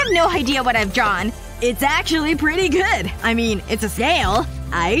 I have no idea what I've drawn. It's actually pretty good. I mean, it's a snail.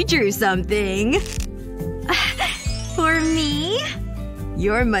 I drew something. For me?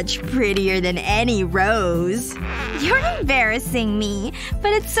 You're much prettier than any rose. You're embarrassing me.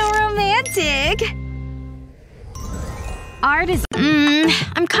 But it's so romantic. Art is…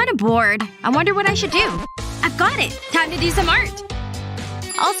 I'm kinda bored. I wonder what I should do. I've got it! Time to do some art!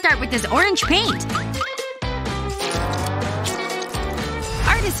 I'll start with this orange paint.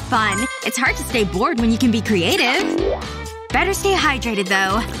 Art is fun. It's hard to stay bored when you can be creative. Better stay hydrated,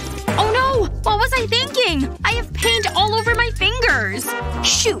 though. Oh no! What was I thinking? I have paint all over my fingers!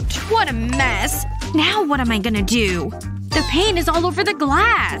 Shoot! What a mess! Now what am I gonna do? The paint is all over the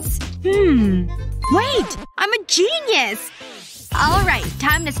glass. Wait! I'm a genius! Alright,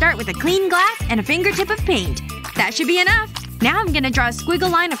 time to start with a clean glass and a fingertip of paint. That should be enough. Now I'm gonna draw a squiggle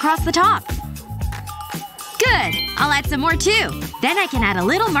line across the top. Good! I'll add some more too. Then I can add a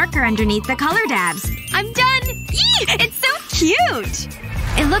little marker underneath the color dabs. I'm done! Eee! It's so cute!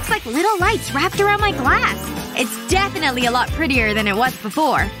 It looks like little lights wrapped around my glass. It's definitely a lot prettier than it was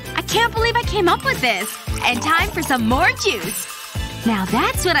before. I can't believe I came up with this. And time for some more juice. Now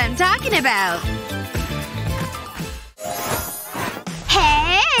that's what I'm talking about.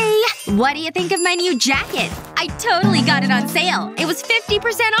 Hey! What do you think of my new jacket? I totally got it on sale. It was 50%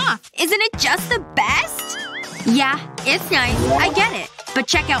 off. Isn't it just the best? Yeah, it's nice. I get it. But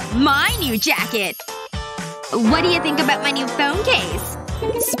check out my new jacket. What do you think about my new phone case?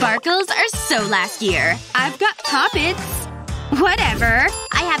 Sparkles are so last year. I've got poppets. Whatever.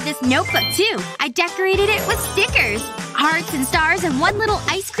 I have this notebook, too. I decorated it with stickers. Hearts and stars and one little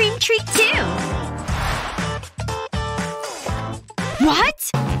ice cream treat, too.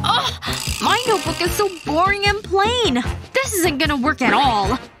 What? Ugh! My notebook is so boring and plain. This isn't gonna work at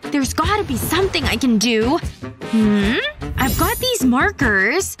all. There's gotta be something I can do. I've got these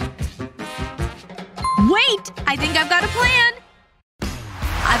markers. Wait! I think I've got a plan!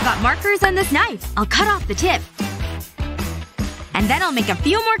 I've got markers and this knife. I'll cut off the tip. And then I'll make a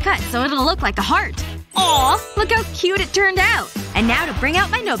few more cuts so it'll look like a heart. Aw! Look how cute it turned out! And now to bring out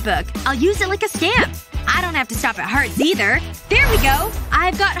my notebook. I'll use it like a stamp. I don't have to stop at hearts either. There we go!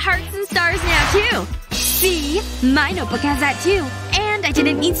 I've got hearts and stars now too! See? My notebook has that too. And I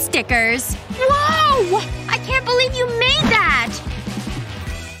didn't need stickers. Whoa! I can't believe you made that!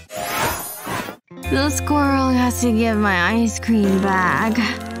 The squirrel has to give my ice cream back.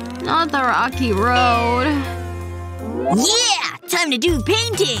 Not the rocky road. Yeah! Time to do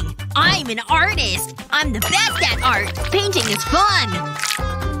painting! I'm an artist! I'm the best at art! Painting is fun!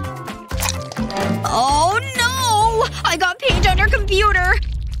 Oh no! I got paint on your computer!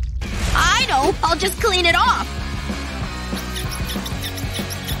 I know! I'll just clean it off!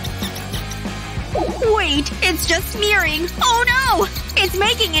 Wait! It's just smearing! Oh no! It's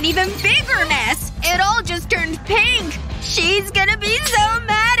making an even bigger mess! It all just turned pink! She's gonna be so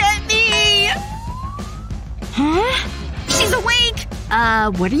mad at me! Huh? She's awake!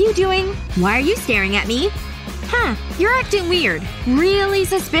 What are you doing? Why are you staring at me? Huh. You're acting weird. Really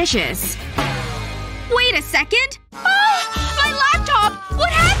suspicious. Wait a second! Oh! My laptop!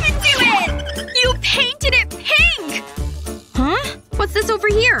 What happened to it? You painted it pink! pink! Huh? What's this over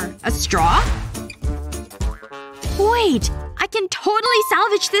here? A straw? Wait. I can totally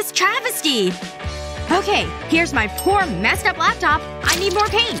salvage this travesty! Okay, here's my poor messed up laptop. I need more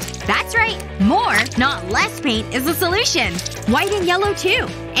paint. That's right. More, not less paint is the solution. White and yellow too.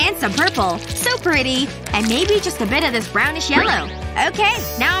 And some purple. So pretty. And maybe just a bit of this brownish yellow. Okay,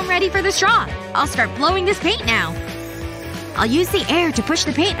 now I'm ready for the straw. I'll start blowing this paint now. I'll use the air to push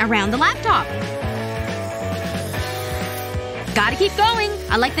the paint around the laptop. Gotta keep going.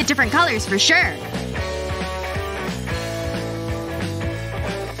 I like the different colors for sure.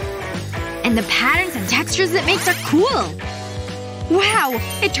 And the patterns and textures it makes are cool. Wow!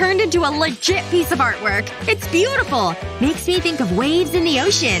 It turned into a legit piece of artwork. It's beautiful. Makes me think of waves in the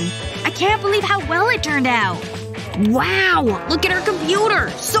ocean. I can't believe how well it turned out. Wow! Look at our computer!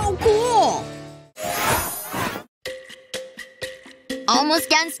 So cool! Almost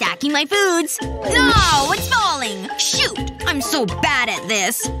done stacking my foods. No! It's falling! Shoot! I'm so bad at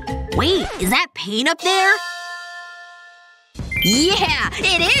this. Wait, is that paint up there? Yeah!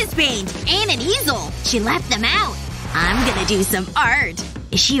 It is paint! And an easel! She left them out. I'm gonna do some art.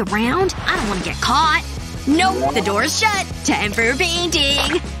 Is she around? I don't wanna get caught. Nope, the door's shut. Time for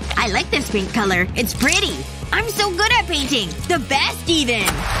painting. I like this paint color. It's pretty. I'm so good at painting. The best, even.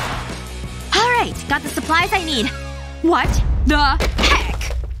 Alright, got the supplies I need. What the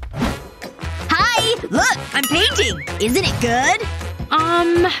heck? Hi! Look! I'm painting! Isn't it good?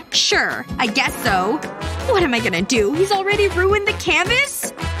 Sure. I guess so. What am I gonna do? He's already ruined the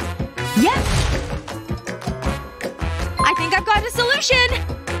canvas? Yep. I think I've got a solution!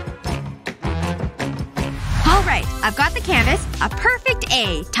 Alright, I've got the canvas. A perfect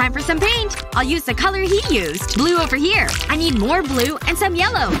A. Time for some paint. I'll use the color he used. Blue over here. I need more blue and some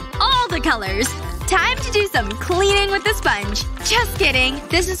yellow. All the colors. Time to do some cleaning with the sponge. Just kidding.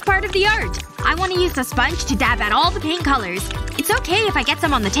 This is part of the art. I want to use the sponge to dab at all the paint colors. It's okay if I get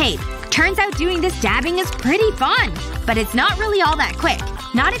some on the tape. Turns out doing this dabbing is pretty fun. But it's not really all that quick.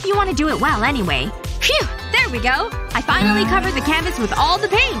 Not if you want to do it well anyway. Phew! There we go. I finally covered the canvas with all the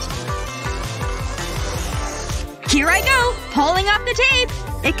paint. Here I go! Pulling off the tape!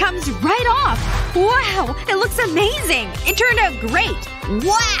 It comes right off! Wow! It looks amazing! It turned out great!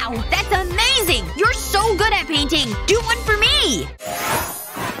 Wow! That's amazing! You're so good at painting! Do one for me!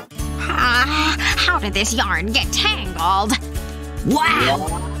 How did this yarn get tangled? Wow!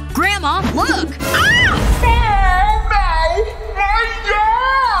 Grandma, look! Ah! Oh no! My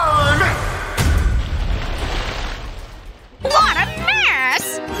yarn! What a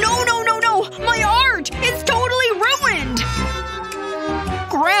mess! No, no, no, no! My art! It's totally ruined!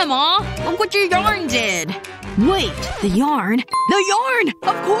 Grandma, look what your yarn did. Wait, the yarn? The yarn!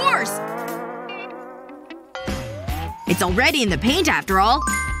 Of course! It's already in the paint after all.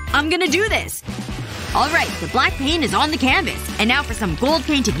 I'm gonna do this. Alright, the black paint is on the canvas. And now for some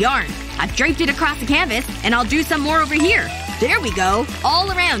gold-painted yarn. I've draped it across the canvas, and I'll do some more over here. There we go.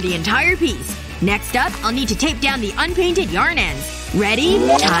 All around the entire piece. Next up, I'll need to tape down the unpainted yarn ends. Ready?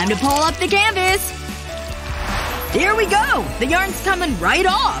 Time to pull up the canvas. There we go! The yarn's coming right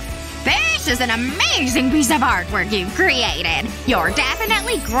off. This is an amazing piece of artwork you've created. You're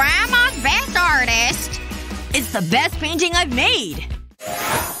definitely Grandma's best artist. It's the best painting I've made.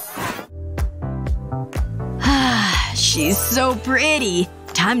 She's so pretty.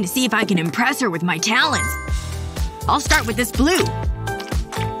 Time to see if I can impress her with my talents. I'll start with this blue.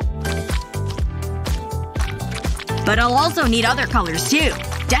 But I'll also need other colors too.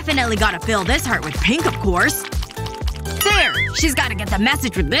 Definitely gotta fill this heart with pink, of course. There! She's gotta get the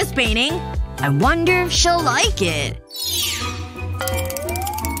message with this painting. I wonder if she'll like it.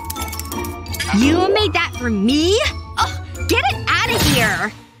 You made that for me? Ugh, get it out of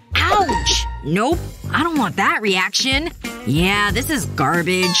here! Ouch! Nope. I don't want that reaction. Yeah, this is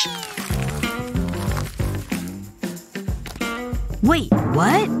garbage. Wait,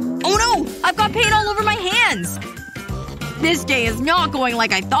 what? Oh no! I've got paint all over my hands! This day is not going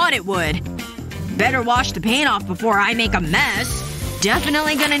like I thought it would. Better wash the paint off before I make a mess.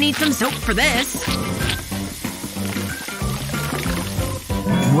 Definitely gonna need some soap for this.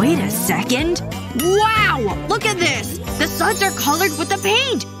 Wait a second. Wow! Look at this! The suds are colored with the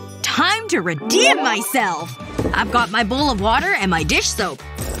paint! Time to redeem myself! I've got my bowl of water and my dish soap.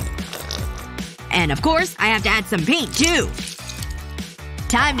 And of course, I have to add some paint, too.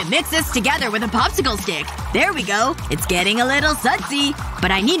 Time to mix this together with a popsicle stick. There we go. It's getting a little sudsy.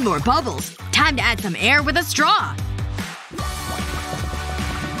 But I need more bubbles. Time to add some air with a straw.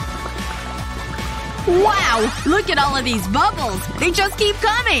 Wow! Look at all of these bubbles! They just keep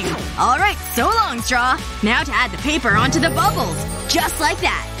coming! Alright, so long, straw. Now to add the paper onto the bubbles. Just like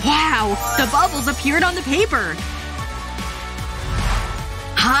that. Wow! The bubbles appeared on the paper!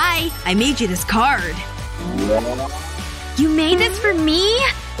 Hi! I made you this card. You made this for me?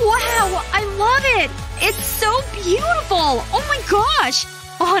 Wow! I love it! It's so beautiful! Oh my gosh!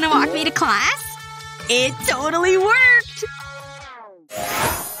 Wanna walk me to class? It totally worked!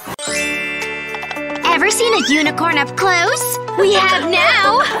 Ever seen a unicorn up close? We have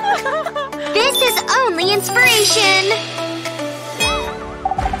now! This is only inspiration!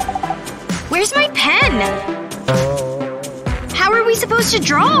 Where's my pen? How are we supposed to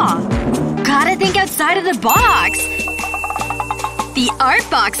draw? Gotta think outside of the box! The art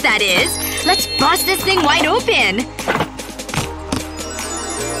box, that is. Let's bust this thing wide open!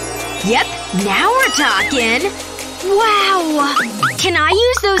 Yep, now we're talking! Wow! Can I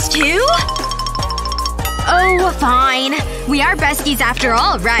use those too? Oh, fine. We are besties after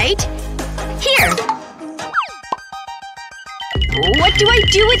all, right? Here! What do I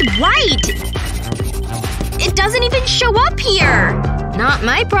do with white? It doesn't even show up here! Not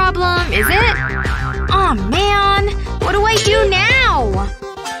my problem, is it? Aw, man. What do I do now?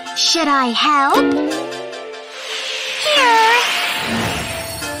 Should I help? Here.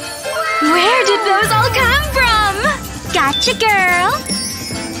 Where did those all come from? Gotcha, girl.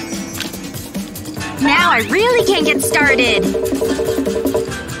 Now I really can't get started.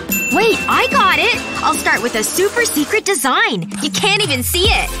 Wait, I got it! I'll start with a super secret design. You can't even see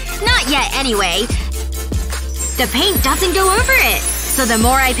it. Not yet, anyway. The paint doesn't go over it. So the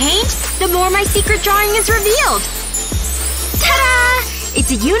more I paint, the more my secret drawing is revealed. Ta-da!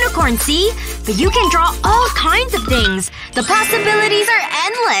 It's a unicorn, see? But you can draw all kinds of things. The possibilities are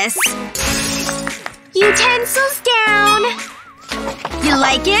endless. Utensils down. You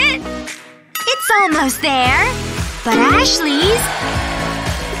like it? It's almost there. But Ashley's…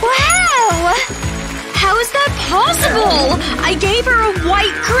 Wow! How is that possible? I gave her a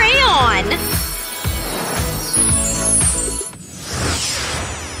white crayon!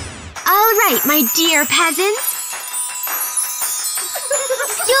 Alright, my dear peasants.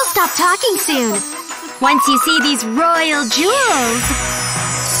 You'll stop talking soon. Once you see these royal jewels.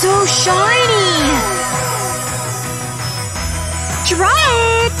 So shiny! Draw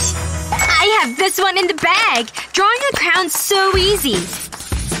it! I have this one in the bag! Drawing a crown's so easy.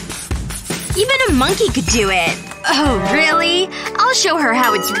 Even a monkey could do it. Oh, really? I'll show her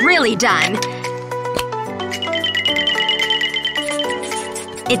how it's really done.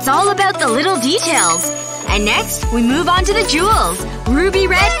 It's all about the little details. And next, we move on to the jewels. Ruby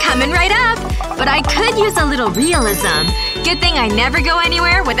red coming right up. But I could use a little realism. Good thing I never go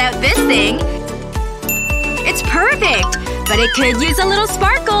anywhere without this thing. It's perfect! But it could use a little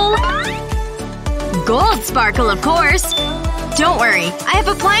sparkle. Gold sparkle, of course. Don't worry, I have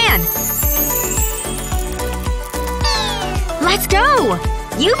a plan. Let's go!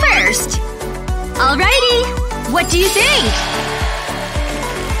 You first! Alrighty! What do you think?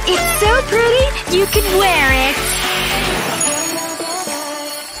 It's so pretty, you could wear it.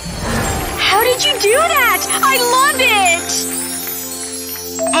 How did you do that? I love it!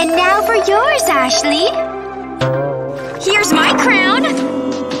 And now for yours, Ashley. Here's my crown.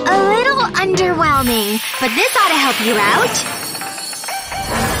 A little underwhelming, but this ought to help you out.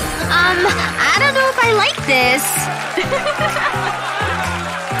 I don't know if I like this.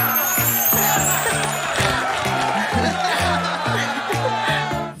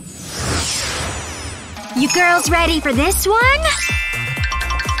 You girls ready for this one?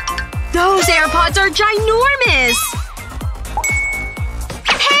 Those AirPods are ginormous!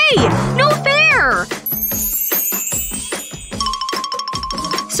 Hey! No fair!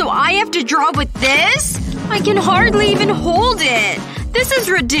 So I have to draw with this? I can hardly even hold it. This is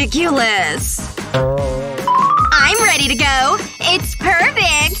ridiculous. I'm ready to go. It's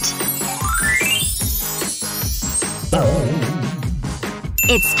perfect!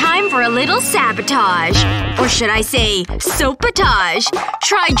 It's time for a little sabotage. Or should I say, soapotage.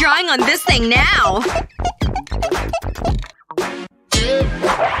 Try drawing on this thing now.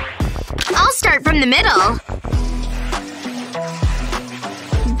 I'll start from the middle.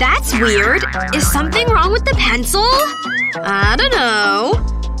 That's weird. Is something wrong with the pencil? I don't know.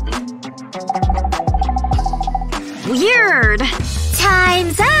 Weird.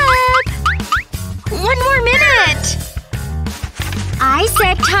 Time's up! 1 more minute! I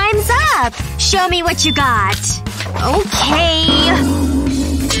said time's up! Show me what you got. Okay.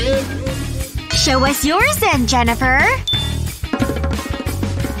 Show us yours then, Jennifer.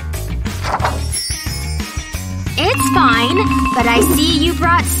 It's fine, but I see you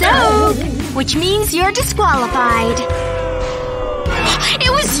brought soap, which means you're disqualified. It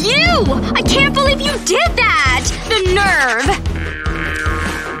was you! I can't believe you did that! The nerve!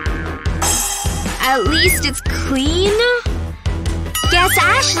 At least it's clean? Guess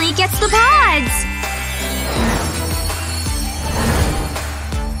Ashley gets the pods!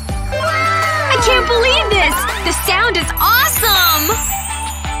 I can't believe this! The sound is awesome!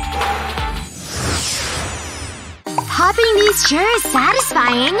 Popping these sure is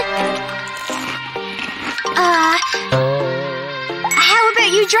satisfying. How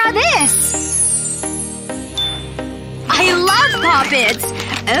about you draw this? I love Pop-Its!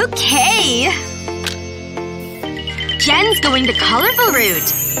 Okay. Jen's going the colorful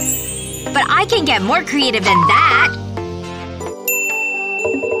route. But I can get more creative than that.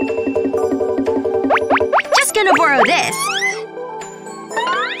 Just gonna borrow this.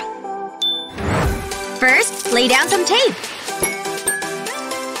 First, lay down some tape.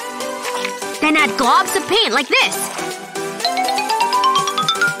 Then add globs of paint like this.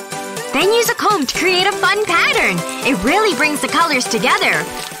 Then use a comb to create a fun pattern. It really brings the colors together.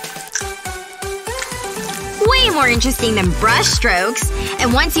 Way more interesting than brush strokes.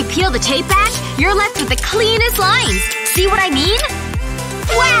 And once you peel the tape back, you're left with the cleanest lines. See what I mean?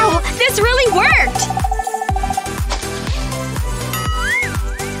 Wow! This really worked!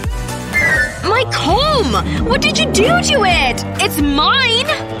 My comb! What did you do to it? It's mine!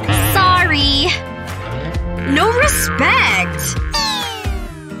 Sorry. No respect.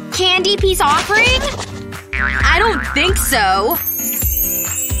 Candy piece offering? I don't think so.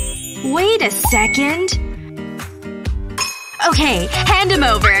 Wait a second. Okay, hand him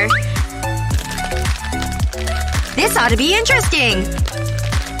over. This ought to be interesting.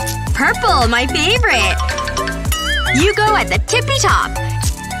 Purple, my favorite. You go at the tippy top.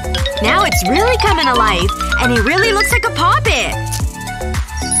 Now it's really coming to life. And it really looks like a Pop-It.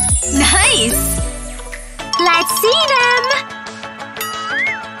 Nice! Let's see them!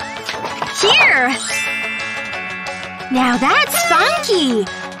 Here! Now that's funky!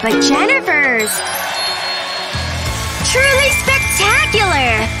 But Jennifer's… truly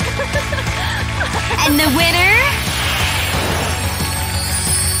spectacular! And the winner…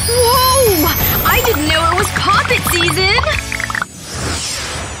 Whoa! I didn't know it was Pop-It season!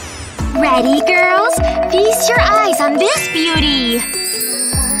 Ready, girls? Feast your eyes on this beauty!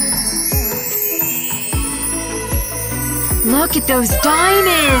 Look at those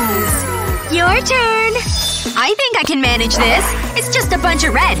diamonds! Your turn! I think I can manage this. It's just a bunch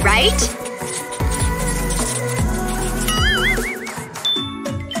of red, right?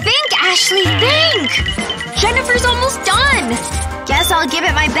 Think, Ashley, think! Jennifer's almost done! Guess I'll give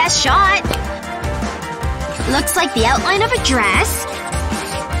it my best shot. Looks like the outline of a dress.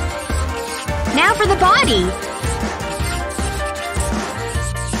 Now for the body.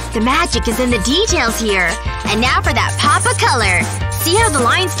 The magic is in the details here. And now for that pop of color. See how the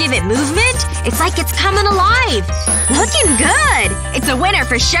lines give it movement? It's like it's coming alive. Looking good! It's a winner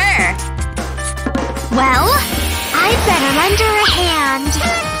for sure. Well, I'd better lend her a hand.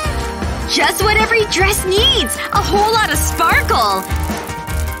 Just what every dress needs! A whole lot of sparkle!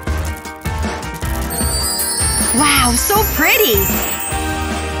 Wow, so pretty!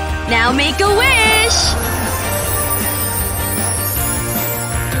 Now make a wish!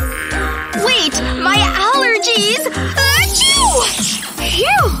 Wait! My allergies! Achoo!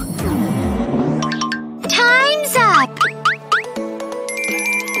 Phew! Time's up!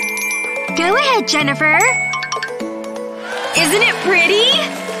 Go ahead, Jennifer. Isn't it pretty?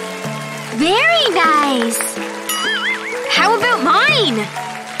 Very nice! How about mine?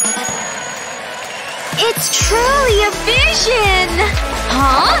 It's truly a vision!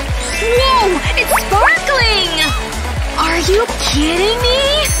 Huh? Whoa! It's sparkling! Are you kidding me?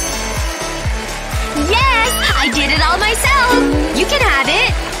 Yes! I did it all myself! You can have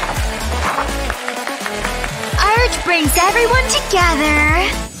it! Art brings everyone together.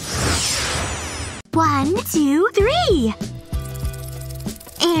 1, 2, 3.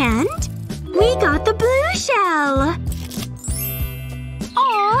 And… we got the blue shell!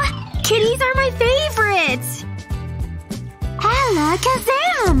 Aw! Kitties are my favorites!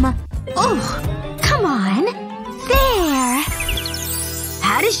 Alakazam! Oh! Come on! There!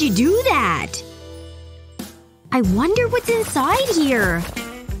 How did she do that? I wonder what's inside here.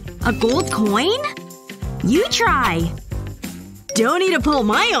 A gold coin? You try. Don't need to pull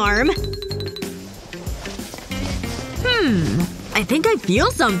my arm. I think I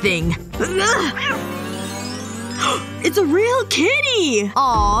feel something. It's a real kitty!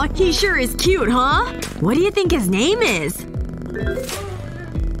 Aw, he sure is cute, huh? What do you think his name is?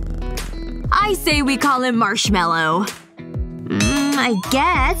 I say we call him Marshmallow. I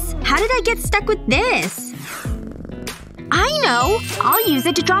guess. How did I get stuck with this? I know! I'll use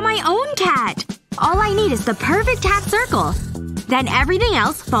it to draw my own cat. All I need is the perfect half circle. Then everything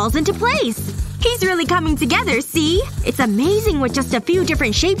else falls into place. He's really coming together, see? It's amazing what just a few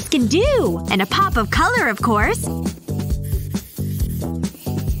different shapes can do. And a pop of color, of course.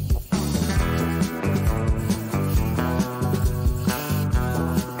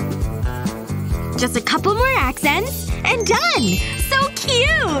 Just a couple more accents. And done! So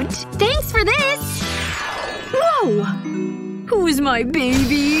cute! Thanks for this! Whoa! Who's my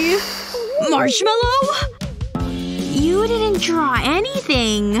baby? Marshmallow? You didn't draw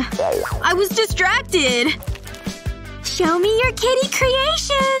anything. I was distracted. Show me your kitty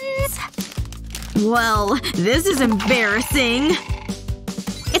creations! Well, this is embarrassing.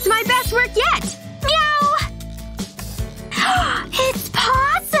 It's my best work yet! Meow! It's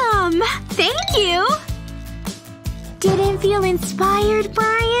Possum! Thank you! Didn't feel inspired,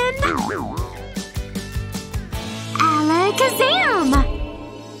 Brian? Alakazam!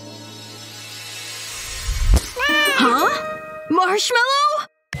 Huh? Marshmallow?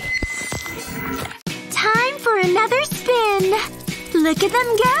 Time for another spin. Look at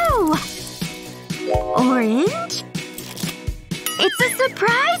them go. Orange? It's a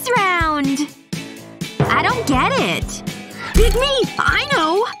surprise round. I don't get it. Pick me! I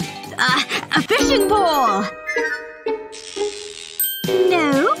know! A fishing pole!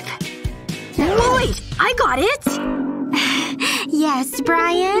 Nope. Wait! I got it! Yes,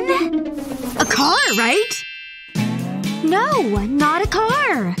 Brian? A car, right? No, not a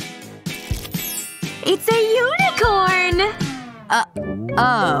car. It's a unicorn!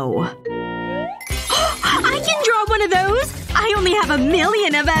 Oh. I can draw one of those! I only have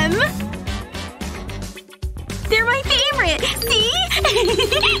 1,000,000 of them! They're my favorite! See?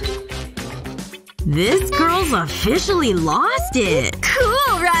 This girl's officially lost it.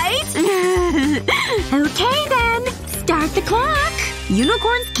 Cool, right? Okay then. Start the clock.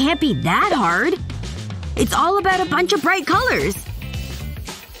 Unicorns can't be that hard. It's all about a bunch of bright colors.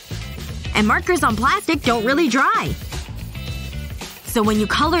 And markers on plastic don't really dry. So when you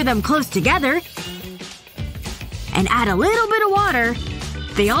color them close together and add a little bit of water,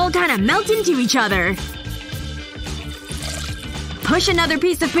 they all kind of melt into each other. Push another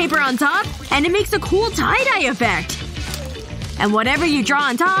piece of paper on top, and it makes a cool tie-dye effect. And whatever you draw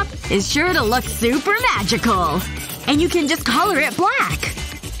on top is sure to look super magical. And you can just color it black.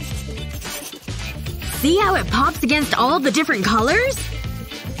 See how it pops against all the different colors?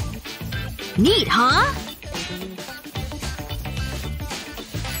 Neat, huh?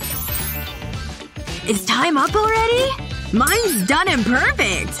 Is time up already? Mine's done and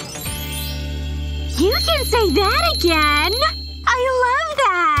perfect. You can say that again! I love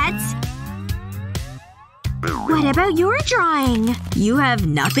that! What about your drawing? You have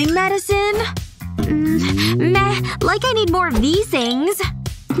nothing, Madison? Meh. Like I need more of these things.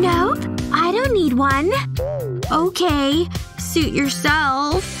 Nope. I don't need one. Okay. Suit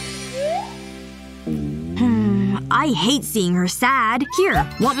yourself. I hate seeing her sad. Here,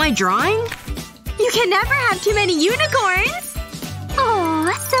 want my drawing? You can never have too many unicorns! Oh,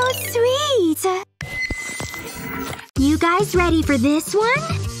 so sweet. You guys ready for this one?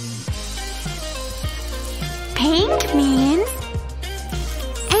 Pink means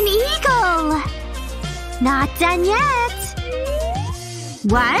an eagle! Not done yet!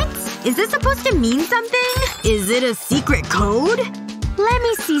 What? Is this supposed to mean something? Is it a secret code? Let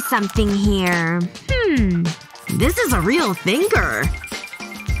me see something here. This is a real thinker.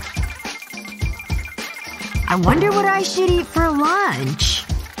 I wonder what I should eat for lunch.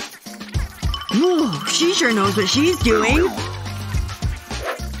 Ooh, she sure knows what she's doing.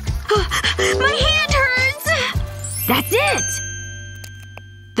 My hand hurts! That's it!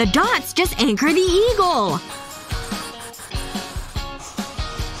 The dots just anchor the eagle.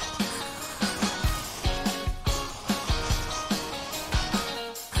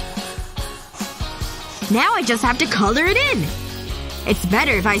 Now I just have to color it in. It's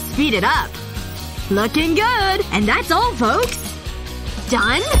better if I speed it up. Looking good. And that's all, folks.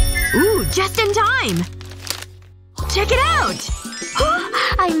 Done? Ooh, just in time. Check it out!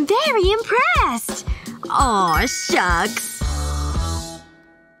 I'm very impressed. Aw, shucks.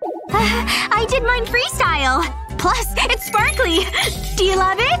 I did mine freestyle. Plus, it's sparkly. Do you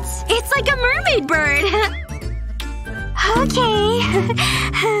love it? It's like a mermaid bird. Okay.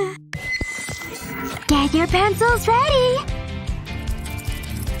 Get your pencils ready.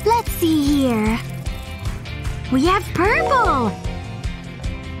 Let's see here. We have purple.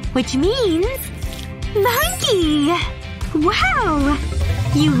 Which means… monkey! Wow!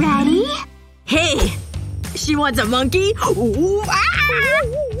 You ready? Hey! She wants a monkey? Ooh, ah!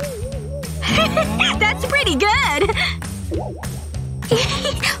 That's pretty good!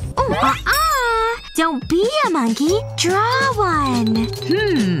 Don't be a monkey. Draw one.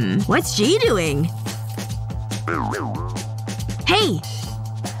 What's she doing? Hey!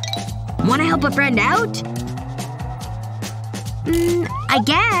 Wanna help a friend out? I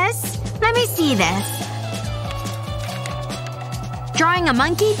guess. Let me see this. Drawing a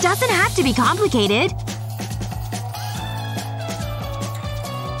monkey doesn't have to be complicated.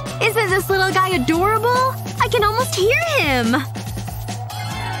 Isn't this little guy adorable? I can almost hear him!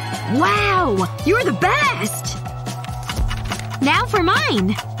 Wow! You're the best! Now for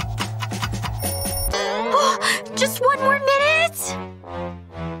mine! Oh, just one more minute?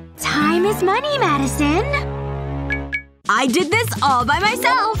 Time is money, Madison. I did this all by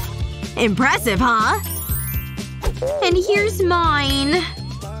myself! Impressive, huh? And here's mine.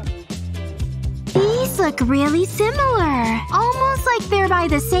 These look really similar. Almost like they're by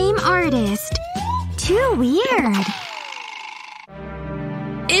the same artist. Too weird.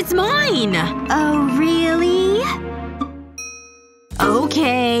 It's mine! Oh, really?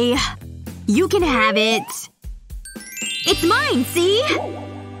 Okay. You can have it. It's mine, see?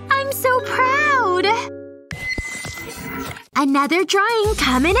 I'm so proud! Another drawing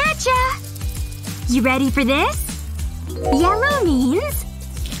coming at ya! You ready for this? Yellow means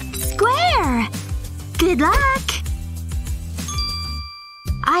square. Good luck!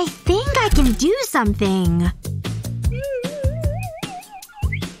 I think I can do something.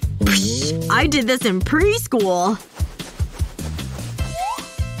 I did this in preschool.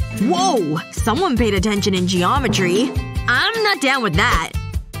 Whoa! Someone paid attention in geometry. I'm not down with that.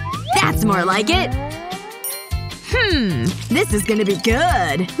 That's more like it. This is gonna be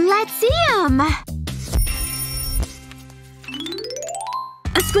good. Let's see 'em!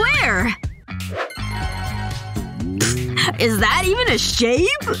 A square! Is that even a shape?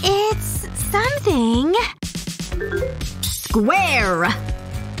 It's something. Square!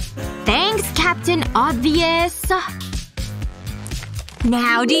 Thanks, Captain Obvious.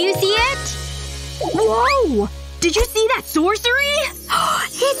 Now do you see it? Whoa! Did you see that sorcery?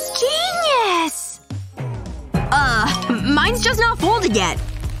 It's genius! Mine's just not folded yet.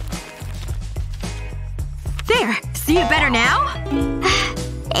 There. See it better now?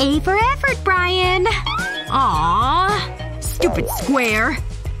 A for effort, Brian. Aww. Stupid square.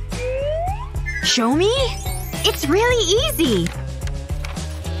 Show me? It's really easy.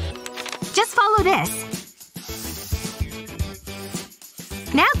 Just follow this.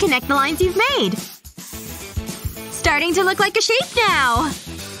 Now connect the lines you've made. Starting to look like a shape now.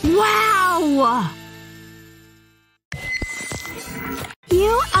 Wow!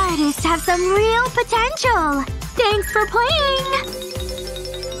 You artists have some real potential. Thanks for playing.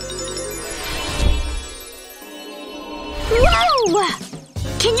 Whoa!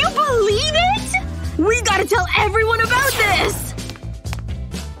 Can you believe it? We gotta tell everyone about this!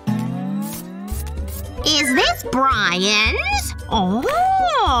 Is this Brian's? Oh.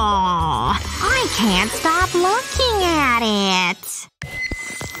 I can't stop looking at it.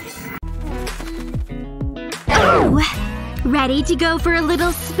 Oh! Ready to go for a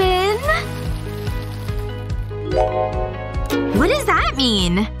little spin? What does that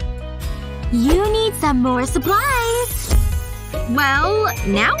mean? You need some more supplies. Well,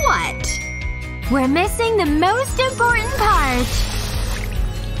 now what? We're missing the most important part.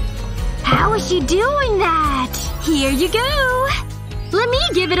 How is she doing that? Here you go. Let me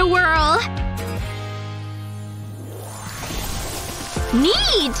give it a whirl.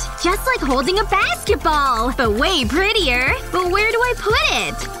 Neat! Just like holding a basketball. But way prettier. But where do I put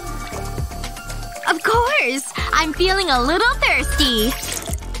it? Of course! I'm feeling a little thirsty.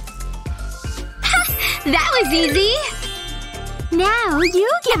 That was easy. Now you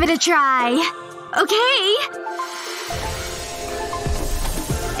give it a try. Okay.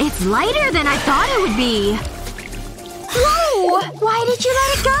 It's lighter than I thought it would be. Whoa! Why did you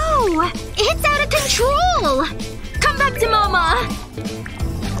let it go? It's out of control! Come back to mama!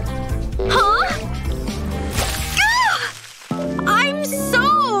 Huh? Gah! I'm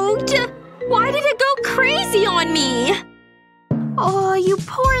soaked! Why did it go crazy on me? Oh, you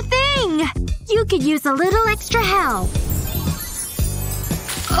poor thing! You could use a little extra help.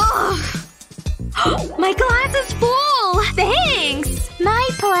 Ugh. My glass is full! Thanks! My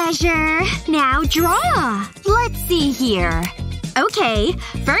pleasure. Now draw. Let's see here. Okay.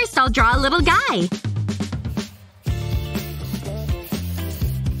 First I'll draw a little guy.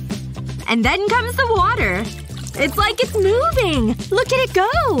 And then comes the water. It's like it's moving! Look at it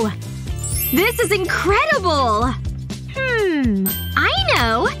go! This is incredible! I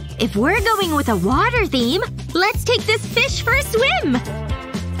know! If we're going with a water theme, let's take this fish for a swim!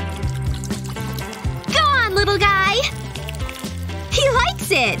 Go on, little guy! He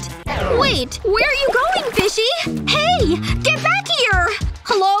likes it! Wait, where are you going, fishy? Hey! Get back here!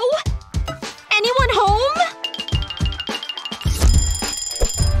 Hello?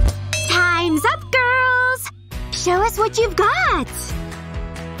 what you've got.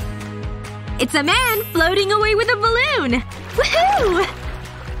 It's a man floating away with a balloon. Woohoo!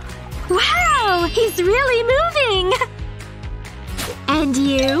 Wow! He's really moving! And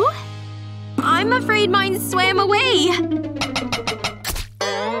you? I'm afraid mine swam away.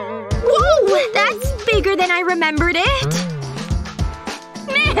 Whoa! That's bigger than I remembered it.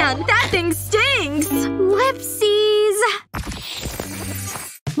 Man, that thing stinks! Whoopsies.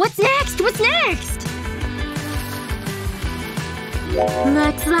 What's next? What's next?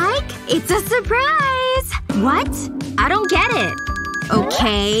 Looks like it's a surprise! What? I don't get it.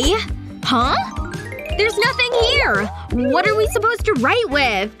 Okay. Huh? There's nothing here! What are we supposed to write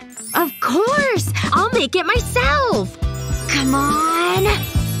with? Of course! I'll make it myself! Come on!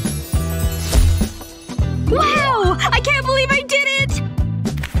 Wow! I can't believe I did it!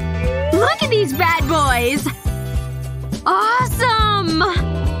 Look at these bad boys! Awesome!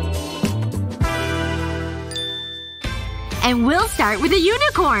 And we'll start with a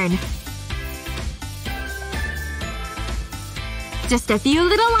unicorn. Just a few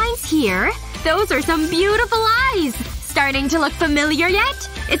little lines here. Those are some beautiful eyes! Starting to look familiar yet?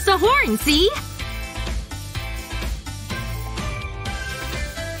 It's a horn, see?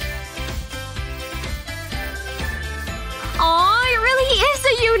 Aw, it really is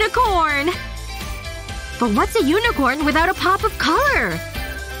a unicorn! But what's a unicorn without a pop of color?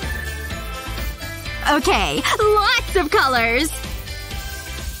 Okay, lots of colors!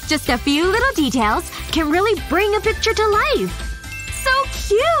 Just a few little details can really bring a picture to life. So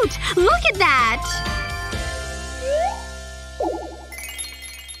cute! Look at that!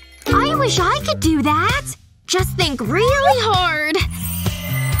 I wish I could do that! Just think really hard.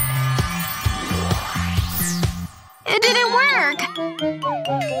 It didn't work!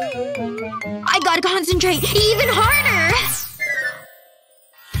 I gotta concentrate even harder!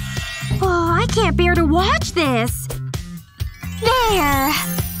 Oh, I can't bear to watch this. There!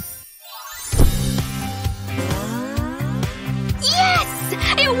 Yes!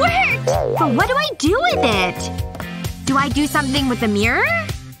 It worked! But what do I do with it? Do I do something with the mirror?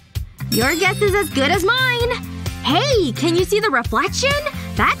 Your guess is as good as mine. Hey, can you see the reflection?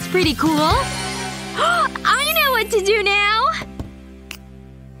 That's pretty cool. I know what to do now!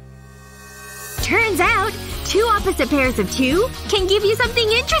 Turns out, two opposite pairs of two can give you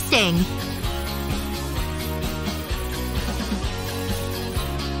something interesting.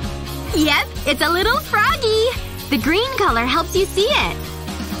 Yep, it's a little froggy. The green color helps you see it.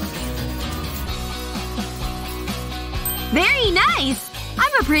 Very nice!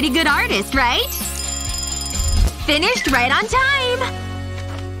 I'm a pretty good artist, right? Finished right on time!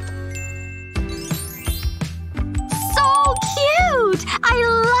 So cute! I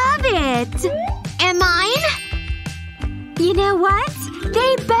love it! And mine? You know what?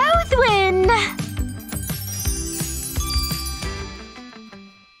 They both win!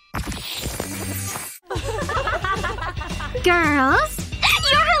 Girls?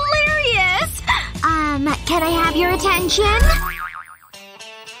 You're hilarious! Can I have your attention?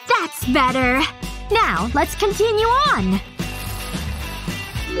 That's better. Now, let's continue on.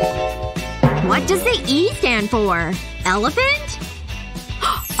 What does the E stand for? Elephant?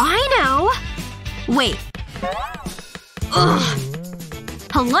 I know! Wait. Ugh.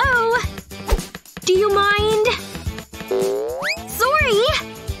 Hello? Do you mind? Sorry!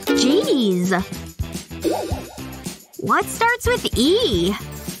 Jeez. What starts with E?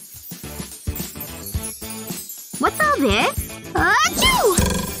 What's all this?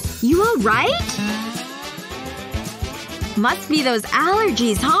 Achoo! You alright? Must be those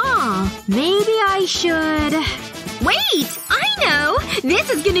allergies, huh? Maybe I should… Wait! I know! This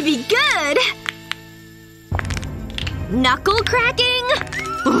is gonna be good! Knuckle cracking?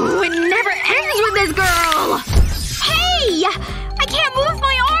 Ooh, it never ends with this girl! Hey! I can't move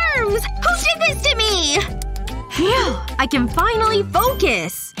my arms! Who did this to me? Phew. I can finally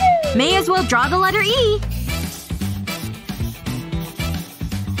focus. May as well draw the letter E.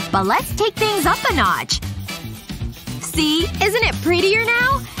 But let's take things up a notch. See? Isn't it prettier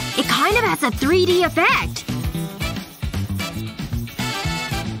now? It kind of has a 3D effect.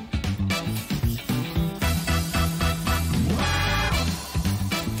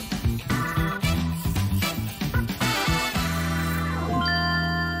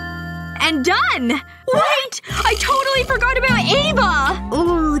 And done! Wait! I totally forgot about Ava!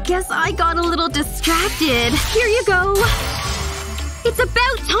 Oh, guess I got a little distracted. Here you go. It's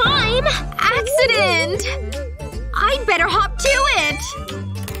about time! Accident! I'd better hop to it!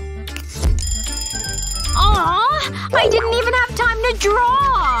 Aw! I didn't even have time to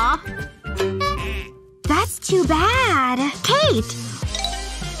draw! That's too bad. Kate!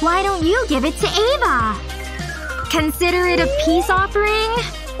 Why don't you give it to Ava? Consider it a peace offering?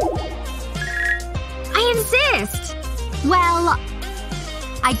 I insist! Well…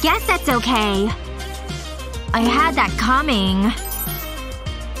 I guess that's okay. I had that coming.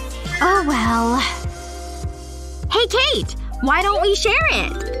 Oh well. Hey Kate! Why don't we share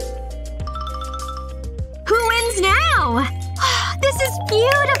it? Who wins now? This is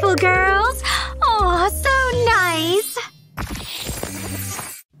beautiful, girls! Oh, so nice!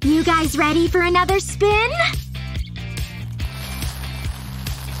 You guys ready for another spin?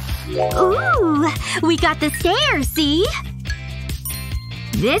 Ooh! We got the stairs, see?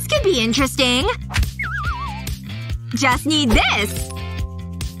 This could be interesting. Just need this.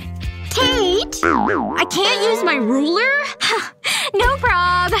 Kate! I can't use my ruler? No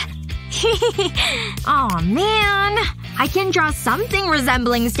prob. Aw, man. I can draw something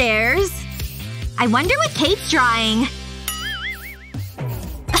resembling stairs. I wonder what Kate's drawing.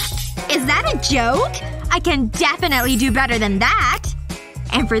 Is that a joke? I can definitely do better than that.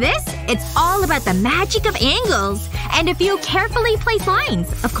 And for this, it's all about the magic of angles. And a few carefully placed lines,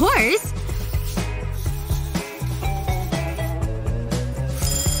 of course.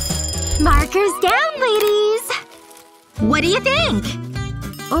 Markers down, ladies! What do you think?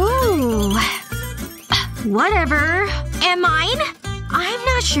 Ooh. Whatever. And mine? I'm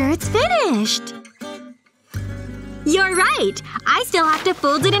not sure it's finished. You're right. I still have to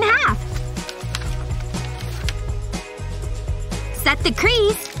fold it in half. Set the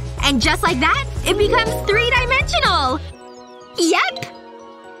crease. And just like that, it becomes 3-dimensional! Yep!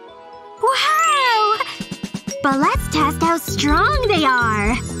 Wow! But let's test how strong they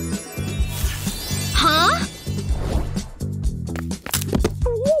are. Huh?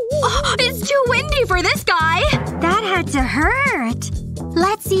 Oh, it's too windy for this guy! That had to hurt.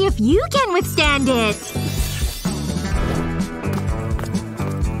 Let's see if you can withstand it.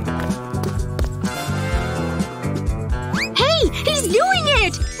 Hey! He's doing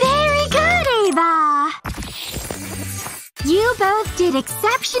it! Very good, Ava! You both did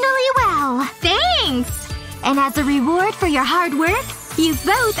exceptionally well. Thanks! And as a reward for your hard work, you've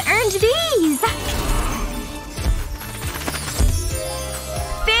both earned these.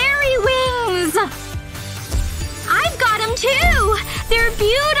 Fairy wings! I've got them too! They're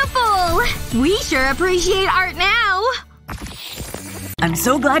beautiful! We sure appreciate art now. I'm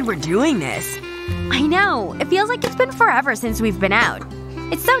so glad we're doing this. I know. It feels like it's been forever since we've been out.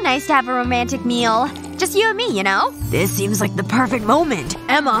 It's so nice to have a romantic meal. Just you and me, you know? This seems like the perfect moment.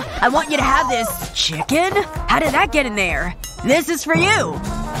 Emma, I want you to have this… chicken? How did that get in there? This is for you!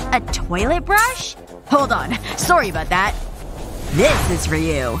 A toilet brush? Hold on. Sorry about that. This is for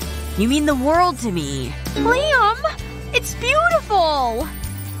you. You mean the world to me. Liam! It's beautiful!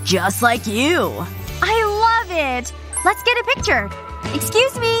 Just like you. I love it! Let's get a picture.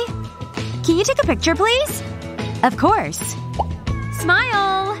 Excuse me. Can you take a picture, please? Of course.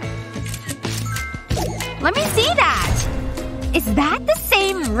 Smile! Let me see that! Is that the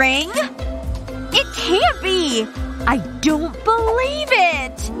same ring? It can't be! I don't believe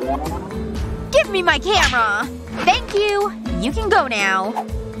it! Give me my camera! Thank you! You can go now.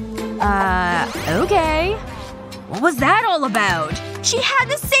 Okay. What was that all about? She had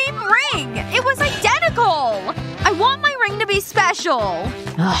the same ring! It was identical! I want my ring to be special.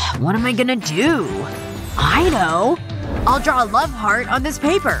 Ugh, what am I gonna do? I know. I'll draw a love heart on this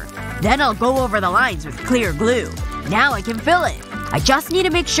paper. Then I'll go over the lines with clear glue. Now I can fill it. I just need to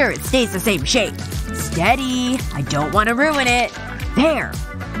make sure it stays the same shape. Steady. I don't want to ruin it. There.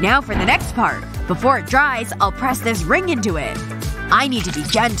 Now for the next part. Before it dries, I'll press this ring into it. I need to be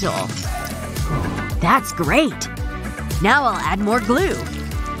gentle. That's great. Now I'll add more glue.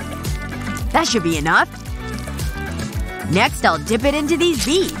 That should be enough. Next I'll dip it into these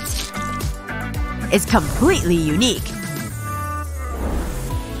beads. It's completely unique.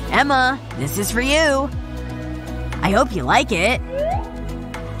 Emma, this is for you. I hope you like it.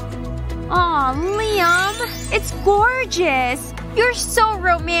 Aw, Liam. It's gorgeous. You're so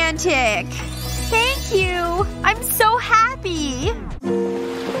romantic. Thank you. I'm so happy.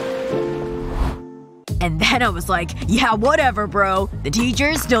 And then I was like, yeah, whatever, bro. The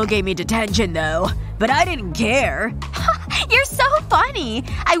teacher still gave me detention, though. But I didn't care. You're so funny.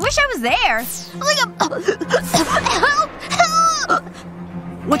 I wish I was there. Liam. Help!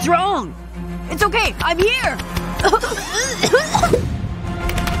 What's wrong? It's okay. I'm here.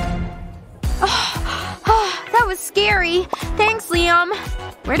 That was scary. Thanks, Liam.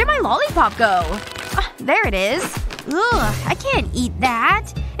 Where did my lollipop go? There it is. Ugh, I can't eat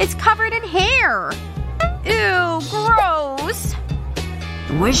that. It's covered in hair. Ew, gross.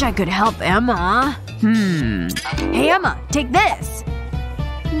 Wish I could help Emma. Hey, Emma, take this.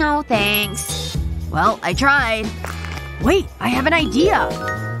 No thanks. Well, I tried. Wait, I have an idea.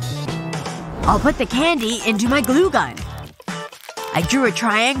 I'll put the candy into my glue gun. I drew a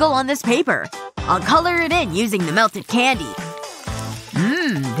triangle on this paper. I'll color it in using the melted candy.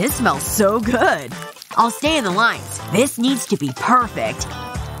 This smells so good. I'll stay in the lines. This needs to be perfect.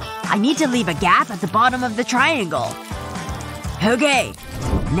 I need to leave a gap at the bottom of the triangle. Okay.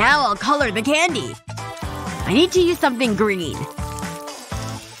 Now I'll color the candy. I need to use something green.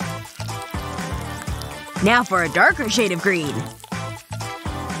 Now for a darker shade of green.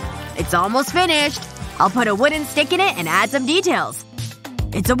 It's almost finished. I'll put a wooden stick in it and add some details.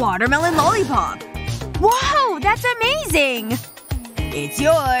 It's a watermelon lollipop. Whoa! That's amazing! It's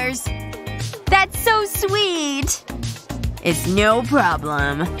yours. That's so sweet! It's no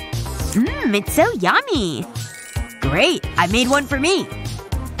problem. It's so yummy. Great. I made one for me.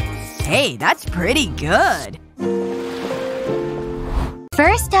 Hey, that's pretty good.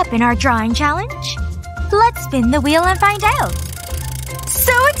 First up in our drawing challenge, let's spin the wheel and find out.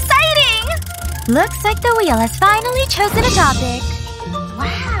 So exciting! Looks like the wheel has finally chosen a topic.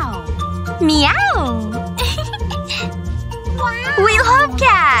 Wow. Meow! Wow. We love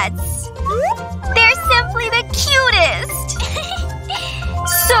cats! They're simply the cutest!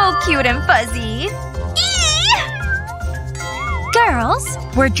 So cute and fuzzy. Eee! Girls,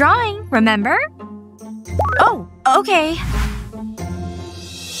 we're drawing, remember? Oh, okay.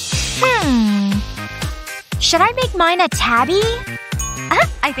 Should I make mine a tabby?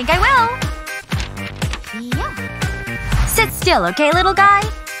 I think I will. Yeah. Sit still, okay, little guy?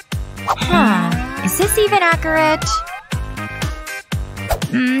 Is this even accurate?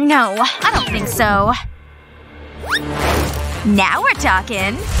 No, I don't think so. Now we're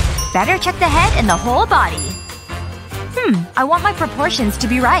talking. Better check the head and the whole body. I want my proportions to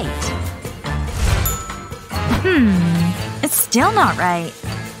be right. It's still not right.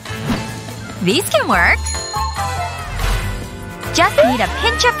 These can work. Just need a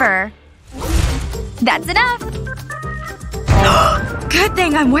pinch of fur. That's enough. Good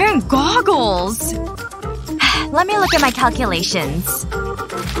thing I'm wearing goggles. Let me look at my calculations.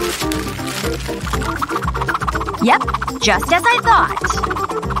 Yep, just as I thought.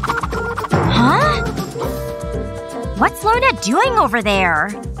 Huh? What's Lona doing over there?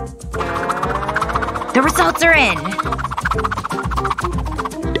 The results are in.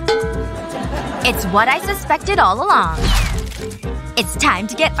 It's what I suspected all along. It's time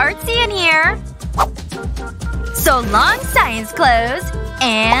to get artsy in here. So long, science clothes.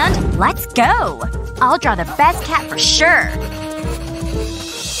 And let's go. I'll draw the best cat for sure.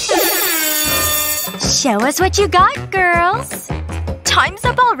 Show us what you got, girls. Time's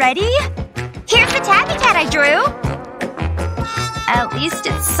up already? Here's the tabby cat I drew. At least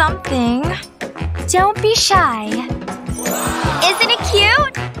it's something. Don't be shy. Isn't it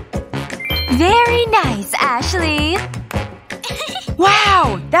cute? Very nice, Ashley.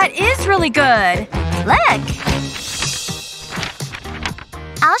 Wow! That is really good! Look!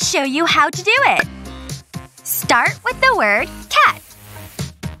 I'll show you how to do it. Start with the word cat.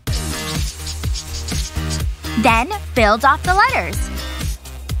 Then build off the letters.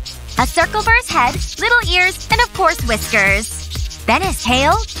 A circle for his head, little ears, and of course whiskers. Then his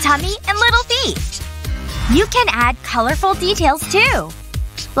tail, tummy, and little feet. You can add colorful details too.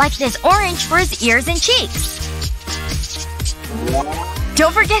 Like this orange for his ears and cheeks.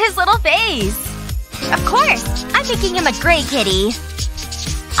 Don't forget his little face! Of course! I'm making him a gray kitty.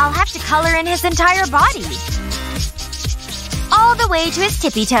 I'll have to color in his entire body. All the way to his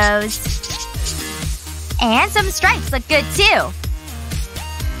tippy toes. And some stripes look good too.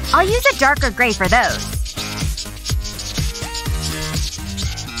 I'll use a darker gray for those.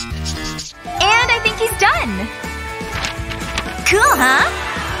 And I think he's done! Cool, huh?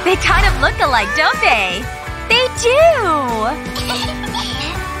 They kind of look alike, don't they? They do!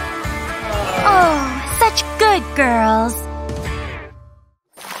 Oh, such good girls.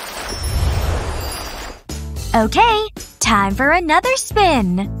 Okay, time for another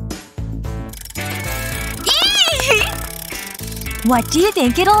spin. Eee! What do you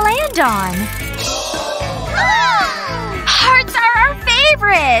think it'll land on? Hearts are our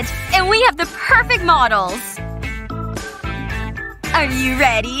favorite! And we have the perfect models. Are you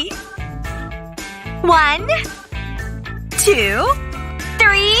ready? 1, 2,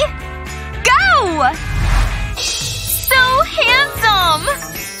 3, go! So handsome!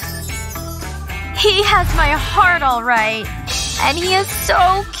 He has my heart all right. And he is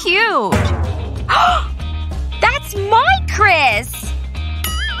so cute. That's my Chris!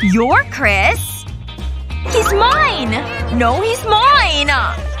 Your Chris? He's mine! No, he's mine!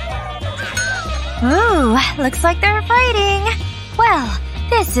 Ooh, looks like they're fighting. Well,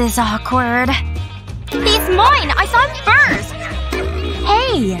 this is awkward. He's mine! I saw him first!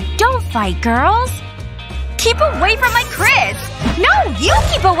 Hey, don't fight, girls. Keep away from my Chris! No, you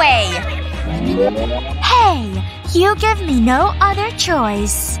keep away! Hey, you give me no other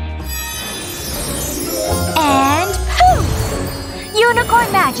choice. And poof!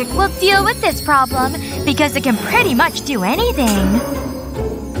 Unicorn magic will deal with this problem because it can pretty much do anything.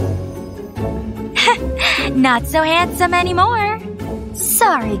 Not so handsome anymore.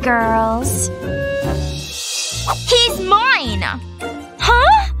 Sorry, girls. He's mine!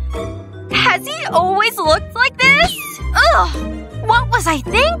 Huh? Has he always looked like this? Ugh! What was I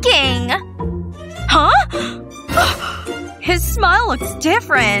thinking? Huh? His smile looks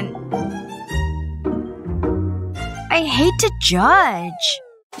different. I hate to judge.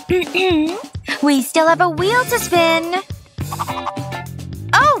 We still have a wheel to spin.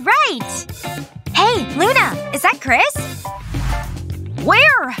 Oh, right! Hey, Luna, is that Chris?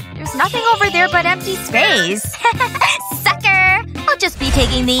 Where? There's nothing over there but empty space. Sucker! I'll just be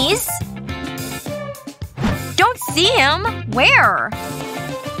taking these. Don't see him. Where?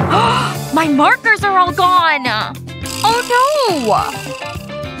 My markers are all gone! Oh no!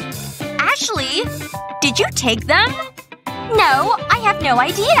 Ashley, did you take them? No, I have no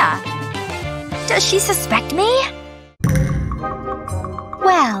idea. Does she suspect me?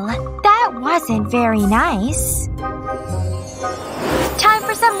 Well, that wasn't very nice. Time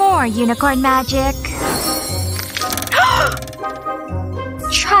for some more unicorn magic.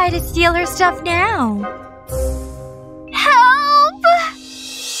 Try to steal her stuff now. Help!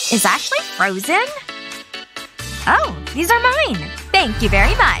 Is Ashley frozen? Oh, these are mine. Thank you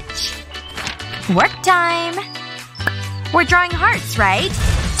very much. Work time. We're drawing hearts, right?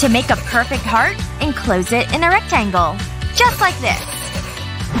 To make a perfect heart, enclose it in a rectangle. Just like this.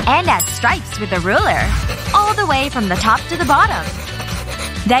 And add stripes with a ruler. All the way from the top to the bottom.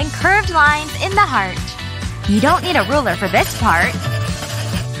 Then curved lines in the heart. You don't need a ruler for this part.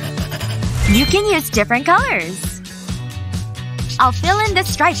 You can use different colors. I'll fill in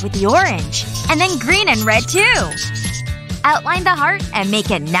this stripe with the orange. And then green and red too. Outline the heart and make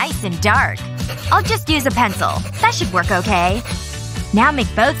it nice and dark. I'll just use a pencil. That should work okay. Now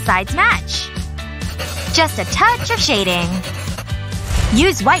make both sides match. Just a touch of shading.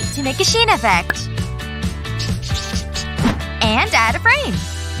 Use white to make a sheen effect. And add a frame.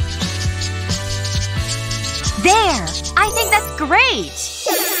 There! I think that's great!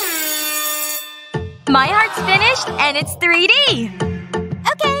 My heart's finished and it's 3D!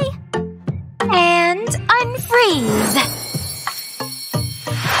 Okay. And unfreeze.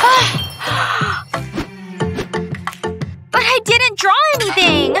 But I didn't draw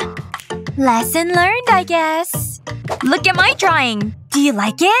anything! Lesson learned, I guess. Look at my drawing. Do you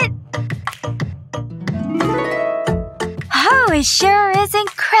like it? Oh, it sure is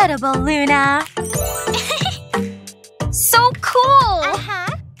incredible, Luna. So cool!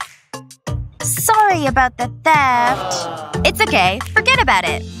 Sorry about the theft. It's okay. Forget about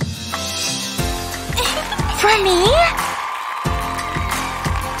it. For me?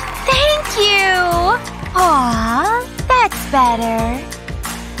 Thank you! Aw, that's better.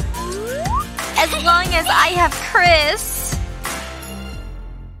 As long as I have Chris.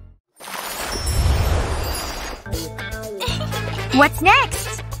 What's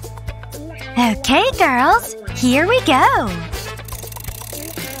next? Okay, girls. Here we go.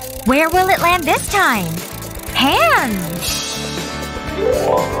 Where will it land this time? Hands!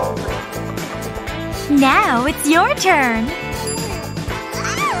 Now it's your turn.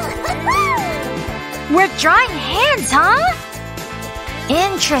 We're drawing hands, huh?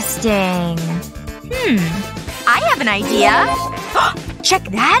 Interesting. I have an idea. Check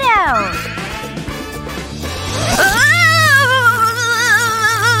that out!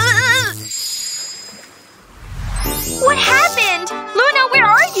 What happened? Luna, where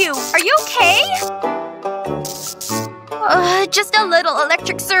are you? Are you okay? Just a little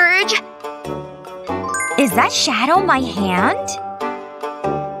electric surge. Is that shadow my hand?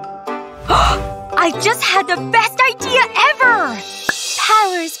 I just had the best idea ever!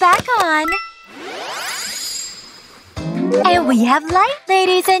 Power's back on. And we have light,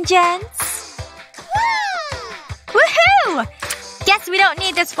 ladies and gents. Woohoo! Guess we don't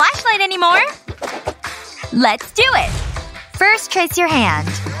need this flashlight anymore. Let's do it! First, trace your hand.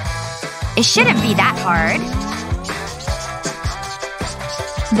 It shouldn't be that hard.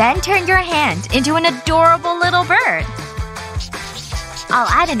 Then turn your hand into an adorable little bird. I'll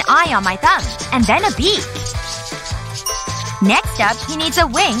add an eye on my thumb, and then a beak. Next up, he needs a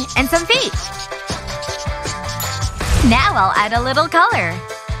wing and some feet. Now I'll add a little color.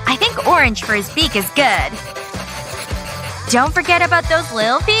 I think orange for his beak is good. Don't forget about those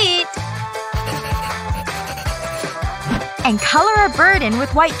little feet. And color our bird in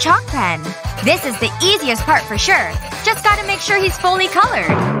with white chalk pen. This is the easiest part for sure. Just gotta make sure he's fully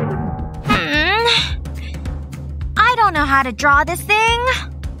colored. I don't know how to draw this thing.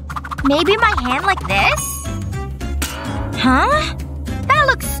 Maybe my hand like this? Huh? That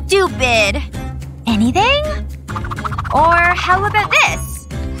looks stupid. Anything? Or how about this?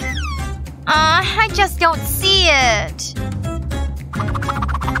 I just don't see it.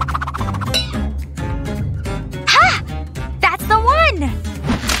 Ha! That's the one!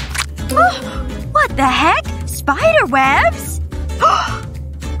 Oh, what the heck? Spider webs?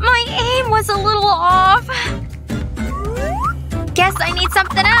 My aim was a little off. Guess I need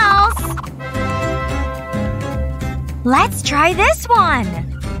something else. Let's try this one.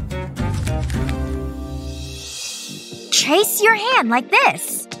 Trace your hand like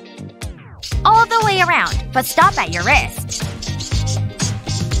this. All the way around, but stop at your wrist.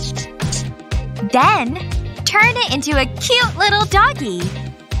 Then, turn it into a cute little doggy.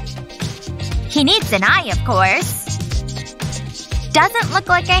 He needs an eye, of course. Doesn't look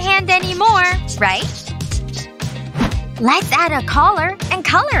like a hand anymore, right? Let's add a collar and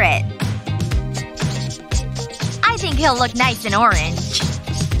color it. I think he'll look nice in orange.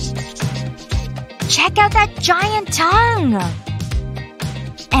 Check out that giant tongue!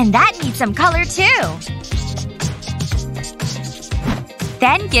 And that needs some color, too.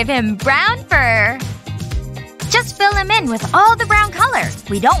 Then give him brown fur. Just fill him in with all the brown color.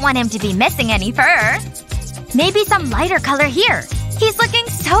 We don't want him to be missing any fur. Maybe some lighter color here. He's looking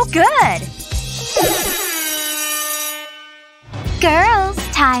so good! Girls,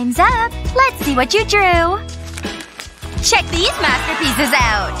 time's up. Let's see what you drew. Check these masterpieces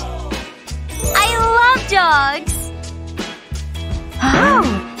out! I love dogs! Oh,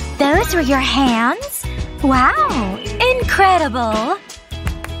 those were your hands? Wow, incredible!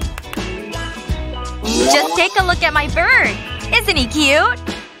 Just take a look at my bird. Isn't he cute?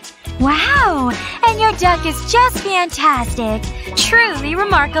 Wow, and your duck is just fantastic. Truly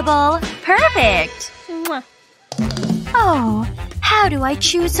remarkable. Perfect. Oh, how do I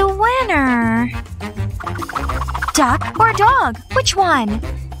choose a winner? Duck or dog? Which one?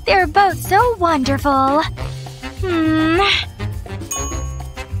 They're both so wonderful.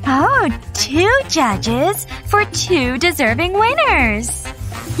 Oh, 2 judges for 2 deserving winners.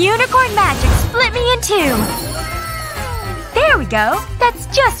 Unicorn magic split me in 2. There we go. That's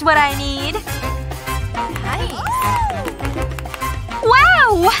just what I need. Nice.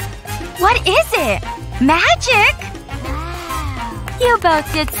 Wow! What is it? Magic? Wow. You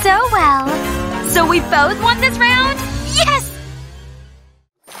both did so well. So we both won this round? Yes!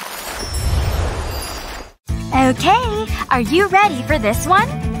 Okay, are you ready for this one?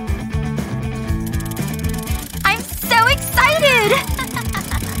 I'm so excited!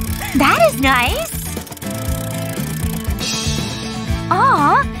 That is nice!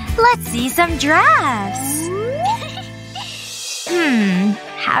 Aw, let's see some drafts.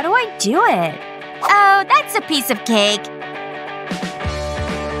 How do I do it? Oh, that's a piece of cake.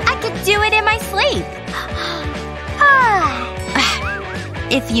 I could do it in my sleep.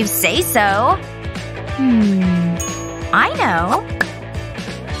 If you say so. I know.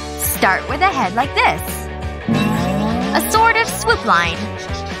 Start with a head like this. A sort of swoop line.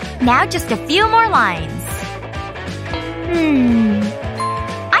 Now just a few more lines.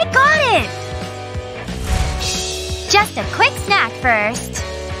 I got it! Just a quick snack first.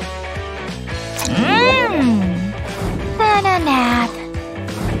 Then a nap.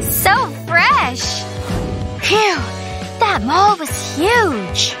 So fresh! Phew! That mole was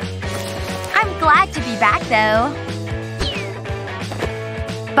huge! I'm glad to be back, though.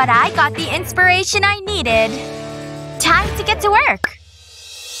 But I got the inspiration I needed. Time to get to work.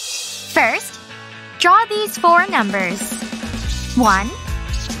 First, draw these 4 numbers. 1,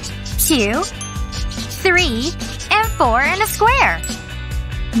 2, 3, and 4 in a square.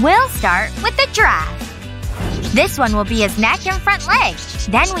 We'll start with the giraffe. This one will be his neck and front leg.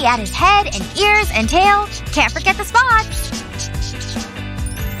 Then we add his head and ears and tail. Can't forget the spots.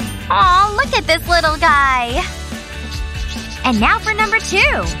 Aw, look at this little guy. And now for number 2.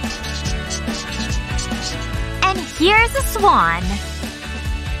 And here's a swan.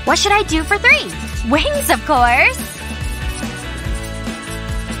 What should I do for 3? Wings, of course.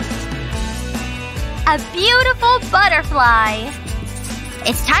 A beautiful butterfly.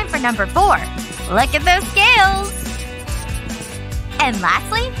 It's time for number 4. Look at those scales. And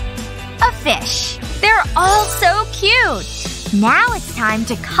lastly, a fish. They're all so cute. Now it's time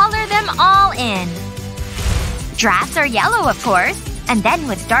to color them all in. Giraffes are yellow, of course, and then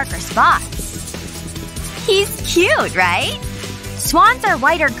with darker spots. He's cute, right? Swans are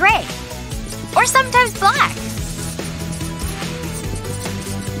white or gray. Or sometimes black.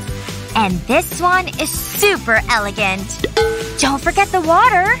 And this one is super elegant. Don't forget the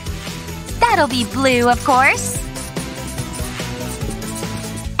water. That'll be blue, of course.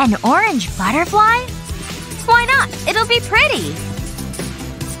 An orange butterfly? Why not? It'll be pretty.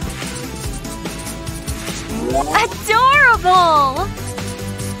 Adorable!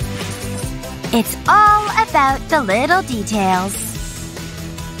 It's all about the little details.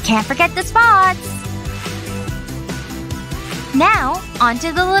 Can't forget the spots. Now,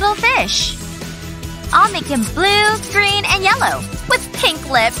 onto the little fish. I'll make him blue, green, and yellow. With pink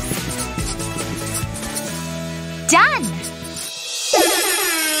lips. Done!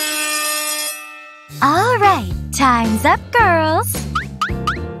 Alright, time's up, girls.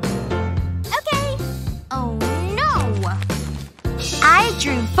 Okay. Oh no! I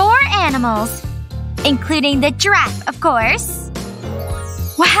drew 4 animals. Including the giraffe, of course.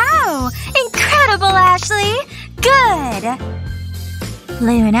 Wow! Incredible, Ashley! Good!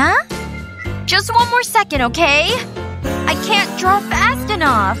 Luna? Just one more second, okay? I can't draw fast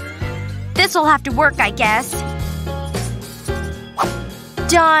enough. This'll have to work, I guess.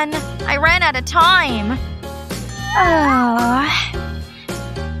 Done. I ran out of time. Oh.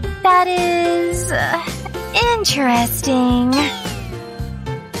 That is… interesting.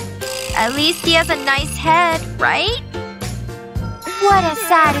 At least he has a nice head, right? What a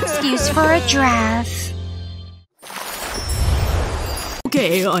sad excuse for a giraffe.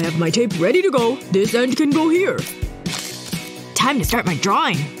 Okay, I have my tape ready to go. This end can go here. Time to start my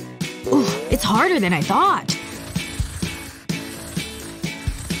drawing. Ooh, it's harder than I thought.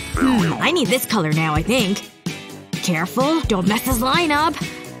 I need this color now, I think. Careful, don't mess this line up.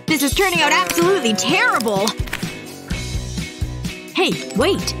 This is turning out absolutely terrible. Hey,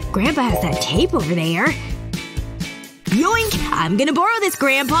 wait. Grandpa has that tape over there. Yoink! I'm gonna borrow this,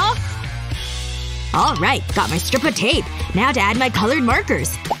 Grandpa. Alright, got my strip of tape. Now to add my colored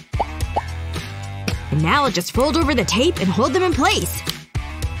markers. And now I'll just fold over the tape and hold them in place.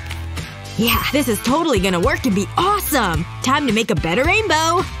 Yeah, this is totally gonna work and be awesome! Time to make a better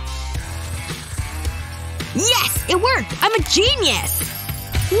rainbow! Yes! It worked! I'm a genius!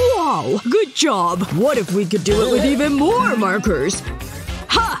 Wow! Good job! What if we could do it with even more markers?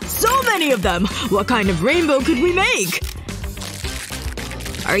 Ha! So many of them! What kind of rainbow could we make?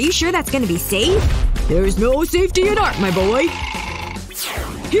 Are you sure that's gonna be safe? There's no safety in art, my boy.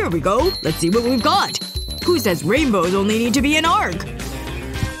 Here we go. Let's see what we've got. Who says rainbows only need to be an arc?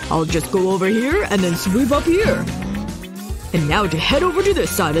 I'll just go over here and then sweep up here. And now to head over to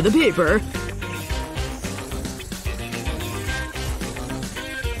this side of the paper.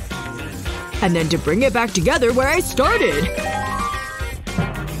 And then to bring it back together where I started.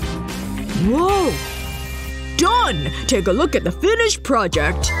 Whoa! Done! Take a look at the finished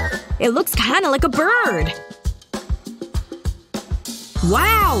project. It looks kinda like a bird.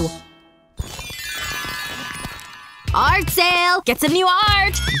 Wow! Art sale! Get some new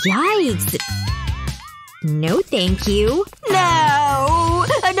art! Yikes. No thank you. No!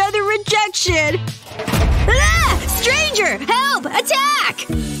 Another rejection! Ah! Stranger! Help! Attack!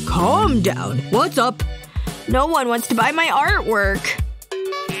 Calm down. What's up? No one wants to buy my artwork.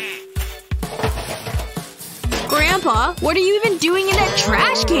 Grandpa, what are you even doing in that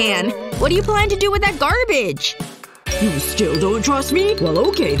trash can? What do you plan to do with that garbage? You still don't trust me? Well,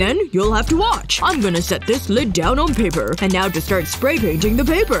 okay then. You'll have to watch. I'm gonna set this lid down on paper. And now to start spray painting the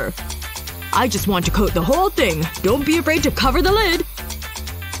paper. I just want to coat the whole thing. Don't be afraid to cover the lid.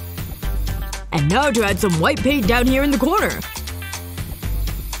 And now to add some white paint down here in the corner.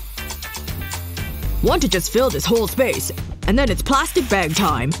 Want to just fill this whole space. And then it's plastic bag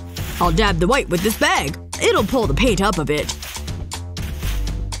time. I'll dab the white with this bag. It'll pull the paint up a bit.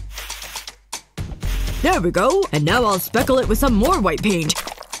 There we go. And now I'll speckle it with some more white paint.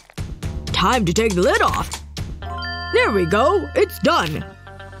 Time to take the lid off. There we go. It's done.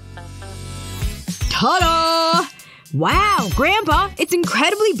 Ta-da! Wow, Grandpa! It's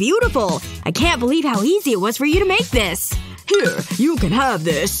incredibly beautiful! I can't believe how easy it was for you to make this. Here, you can have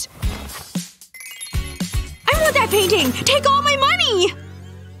this. I want that painting! Take all my money!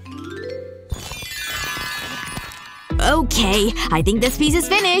 Okay, I think this piece is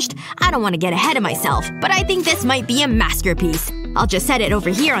finished. I don't want to get ahead of myself, but I think this might be a masterpiece. I'll just set it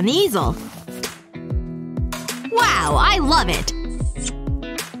over here on the easel. Wow, I love it!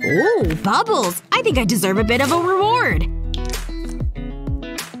 Ooh, bubbles! I think I deserve a bit of a reward.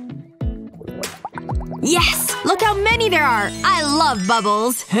 Yes! Look how many there are! I love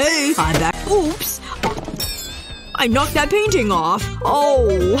bubbles! Hey! I'm back. Oops! I knocked that painting off. Oh.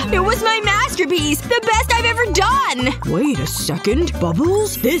 It was my masterpiece! masterpiece! The best I've ever done! Wait a second.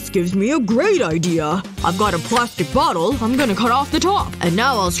 Bubbles? This gives me a great idea. I've got a plastic bottle. I'm gonna cut off the top. And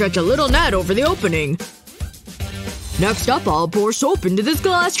now I'll stretch a little net over the opening. Next up, I'll pour soap into this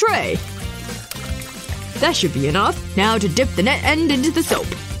glass tray. That should be enough. Now to dip the net end into the soap.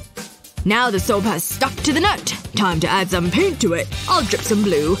 Now the soap has stuck to the nut. Time to add some paint to it. I'll drip some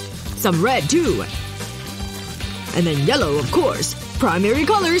blue. Some red, too. And then yellow, of course. Primary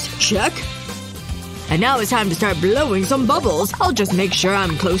colors. Check. And now it's time to start blowing some bubbles. I'll just make sure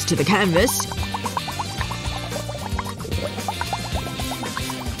I'm close to the canvas.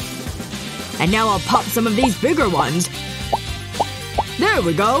 And now I'll pop some of these bigger ones. There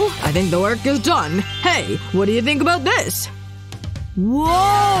we go. I think the work is done. Hey, what do you think about this?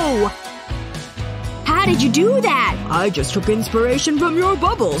 Whoa! How did you do that? I just took inspiration from your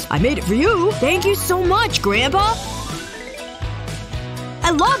bubbles. I made it for you. Thank you so much, Grandpa. I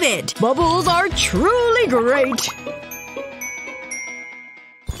love it! Bubbles are truly great.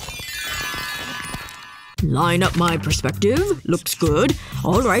 Line up my perspective. Looks good.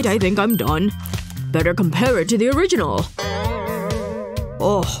 Alright, I think I'm done. Better compare it to the original.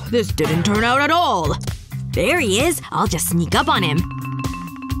 Oh, this didn't turn out at all. There he is. I'll just sneak up on him.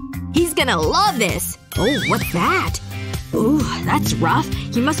 He's gonna love this. Oh, what's that? Ooh, that's rough.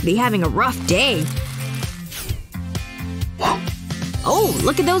 He must be having a rough day. Oh,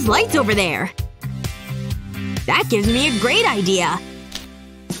 look at those lights over there. That gives me a great idea.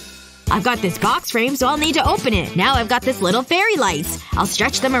 I've got this box frame, so I'll need to open it. Now I've got this little fairy lights. I'll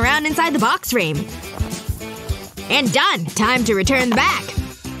stretch them around inside the box frame. And done! Time to return the back.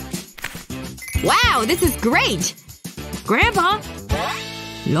 Wow, this is great! Grandpa?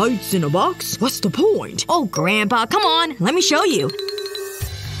 Lights in a box? What's the point? Oh, Grandpa, come on. Let me show you.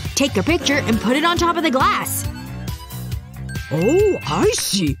 Take your picture and put it on top of the glass. Oh, I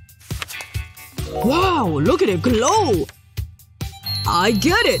see. Wow, look at it glow! I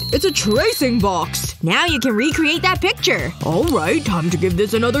get it! It's a tracing box! Now you can recreate that picture. Alright, time to give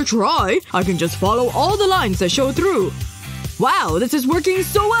this another try. I can just follow all the lines that show through. Wow, this is working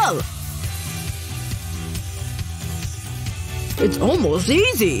so well! It's almost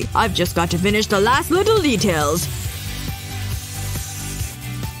easy. I've just got to finish the last little details.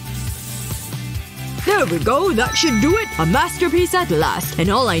 There we go, that should do it. A masterpiece at last. And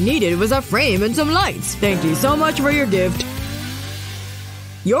all I needed was a frame and some lights. Thank you so much for your gift.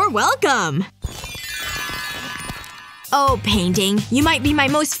 You're welcome! Oh, painting. You might be my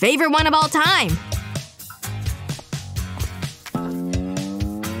most favorite one of all time.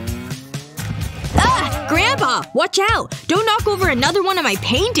 Ah! Grandpa! Watch out! Don't knock over another one of my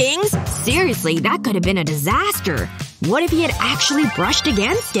paintings! Seriously, that could have been a disaster. What if he had actually brushed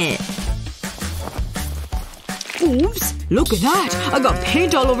against it? Oops. Look at that. I got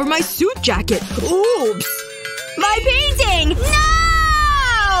paint all over my suit jacket. Oops. My painting!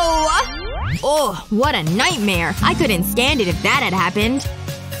 No! Oh, what a nightmare. I couldn't stand it if that had happened.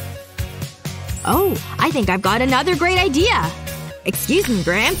 Oh, I think I've got another great idea. Excuse me,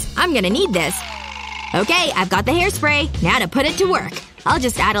 Gramps. I'm gonna need this. Okay, I've got the hairspray. Now to put it to work. I'll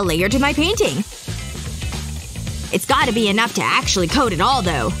just add a layer to my painting. It's gotta be enough to actually coat it all,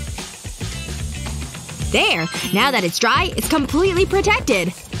 though. There. Now that it's dry, it's completely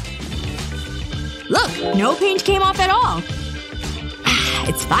protected. Look, no paint came off at all.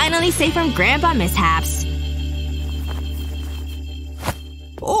 It's finally safe from Grandpa mishaps.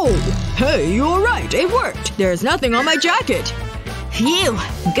 Oh, hey, you're right. It worked. There's nothing on my jacket. Phew.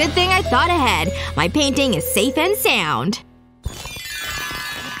 Good thing I thought ahead. My painting is safe and sound.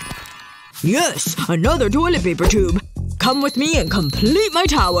 Yes, another toilet paper tube. Come with me and complete my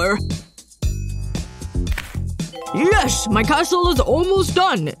tower. Yes! My castle is almost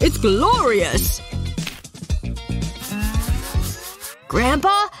done! It's glorious!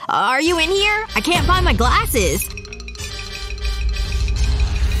 Grandpa? Are you in here? I can't find my glasses.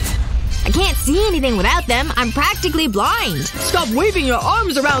 I can't see anything without them. I'm practically blind. Stop waving your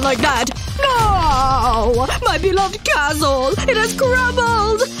arms around like that! No! My beloved castle! It has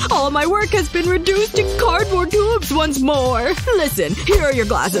crumbled! All my work has been reduced to cardboard tubes once more! Listen, here are your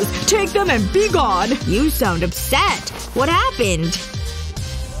glasses. Take them and be gone! You sound upset. What happened?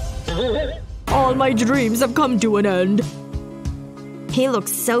 All my dreams have come to an end. He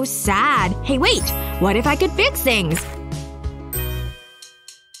looks so sad. Hey, wait. What if I could fix things?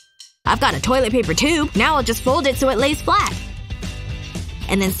 I've got a toilet paper tube. Now I'll just fold it so it lays flat.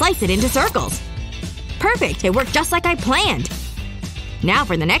 And then slice it into circles. Perfect. It worked just like I planned. Now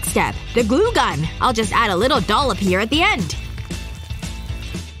for the next step. The glue gun. I'll just add a little dollop here at the end.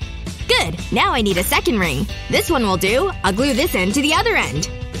 Good. Now I need a second ring. This one will do. I'll glue this end to the other end.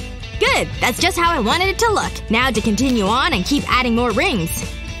 Good. Good. That's just how I wanted it to look. Now to continue on and keep adding more rings.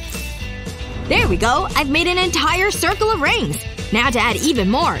 There we go. I've made an entire circle of rings. Now to add even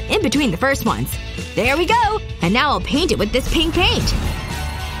more, in between the first ones. There we go! And now I'll paint it with this pink paint.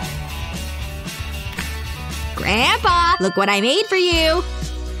 Grandpa! Look what I made for you!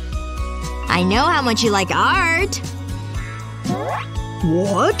 I know how much you like art.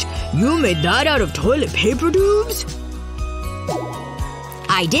 What? You made that out of toilet paper tubes?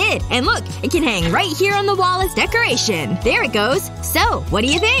 I did. And look, it can hang right here on the wall as decoration. There it goes. So, what do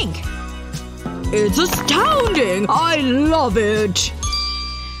you think? It's astounding! I love it!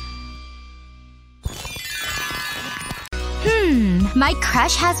 My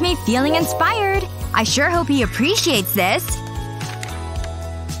crush has me feeling inspired. I sure hope he appreciates this.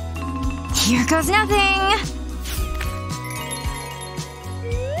 Here goes nothing.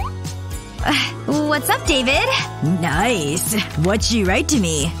 What's up, David? Nice. What'd she write to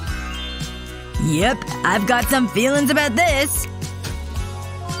me? Yep, I've got some feelings about this.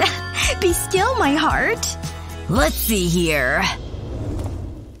 Be still, my heart. Let's see here.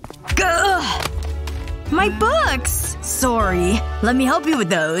 Gah! My books! Sorry. Let me help you with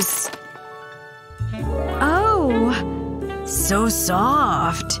those. Oh. So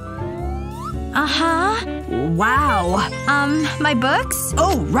soft. Uh-huh. Wow. My books?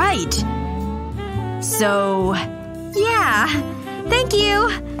 Oh, right. So… Yeah. Thank you.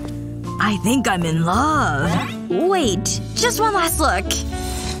 I think I'm in love. Wait. Just one last look.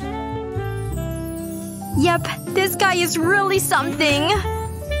 Yep. This guy is really something.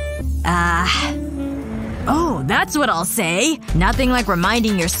 Oh, that's what I'll say. Nothing like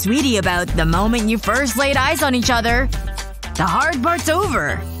reminding your sweetie about the moment you first laid eyes on each other. The hard part's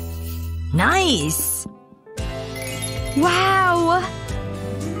over. Nice. Wow.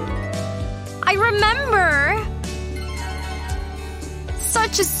 I remember.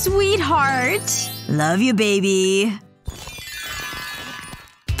 Such a sweetheart. Love you, baby.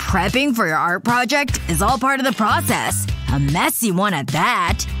 Prepping for your art project is all part of the process. A messy one at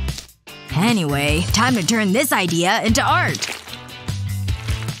that. Anyway, time to turn this idea into art.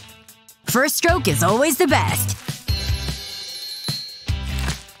 First stroke is always the best.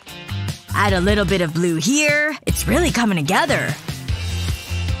 Add a little bit of blue here. It's really coming together.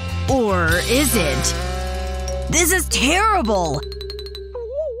 Or is it? This is terrible!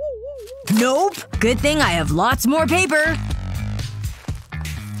 Nope. Good thing I have lots more paper.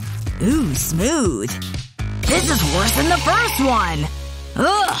 Ooh, smooth. This is worse than the first one!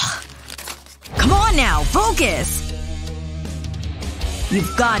 Ugh! Come on now, focus!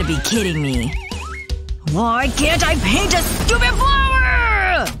 You've gotta be kidding me. Why can't I paint a stupid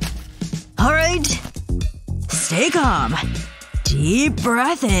flower?! Alright. Stay calm. Deep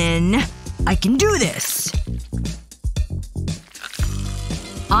breath in. I can do this.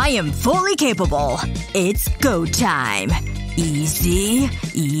 I am fully capable. It's go time. Easy.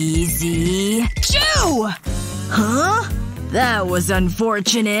 Easy. Shoo! Huh? That was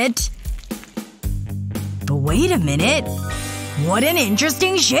unfortunate. But wait a minute. What an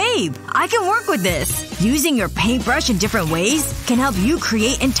interesting shape! I can work with this. Using your paintbrush in different ways can help you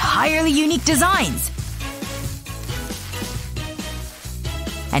create entirely unique designs.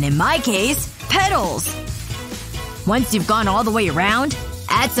 And in my case, petals. Once you've gone all the way around,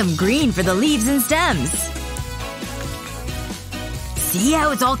 add some green for the leaves and stems. See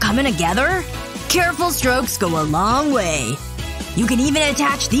how it's all coming together? Careful strokes go a long way. You can even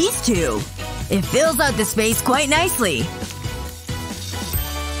attach these two. It fills out the space quite nicely.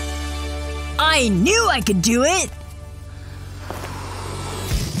 I knew I could do it!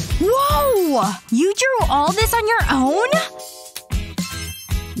 Whoa! You drew all this on your own?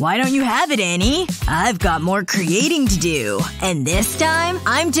 Why don't you have it, Annie? I've got more creating to do. And this time,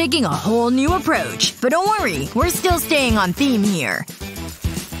 I'm taking a whole new approach. But don't worry, we're still staying on theme here.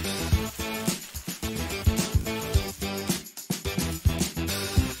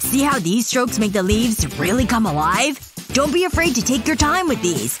 See how these strokes make the leaves really come alive? Don't be afraid to take your time with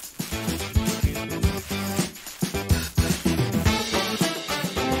these.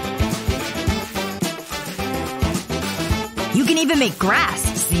 You can even make grass,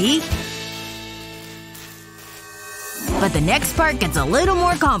 see? But the next part gets a little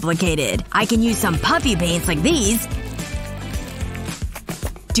more complicated. I can use some puffy paints like these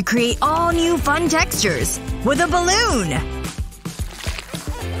to create all new fun textures. With a balloon!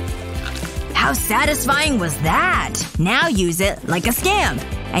 How satisfying was that? Now use it like a stamp.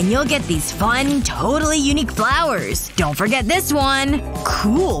 And you'll get these fun, totally unique flowers. Don't forget this one.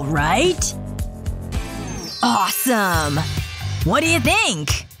 Cool, right? Awesome! What do you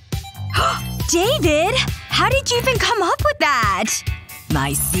think? David! How did you even come up with that?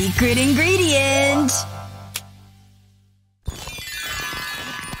 My secret ingredient!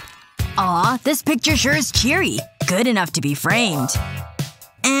 Aw, this picture sure is cheery. Good enough to be framed.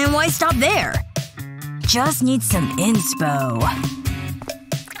 And why stop there? Just need some inspo.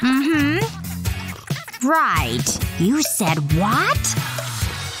 Right. You said what?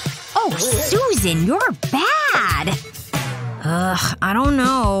 Oh, Susan, you're bad. Ugh, I don't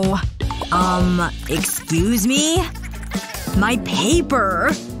know. Excuse me? My paper!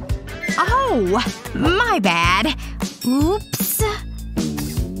 Oh, my bad. Oops.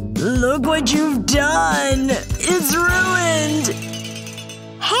 Look what you've done! It's ruined!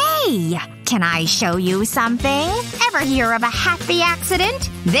 Hey! Can I show you something? Ever hear of a happy accident?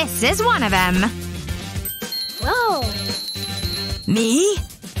 This is one of them. Whoa. Me?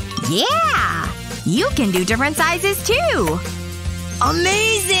 Yeah! You can do different sizes too!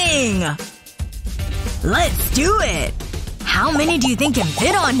 Amazing! Let's do it! How many do you think can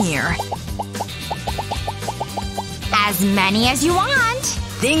fit on here? As many as you want!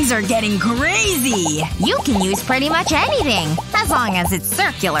 Things are getting crazy! You can use pretty much anything. As long as it's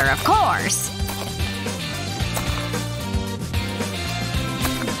circular, of course.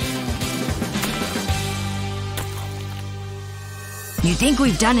 You think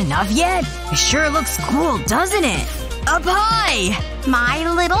we've done enough yet? It sure looks cool, doesn't it? Up high! My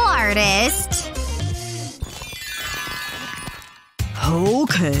little artist.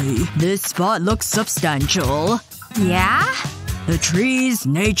 Okay, this spot looks substantial. Yeah? The trees,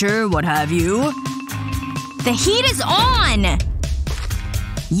 nature, what have you. The heat is on!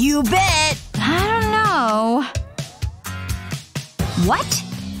 You bet! I don't know. What?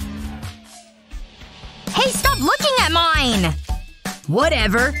 Hey, stop looking at mine!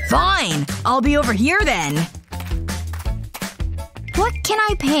 Whatever. Fine. I'll be over here then. What can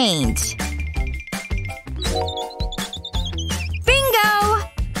I paint? Bingo!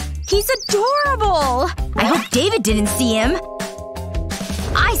 He's adorable! I hope David didn't see him.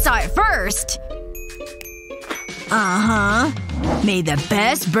 I saw it first. Uh-huh. May the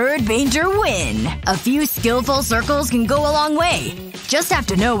best bird painter win. A few skillful circles can go a long way. Just have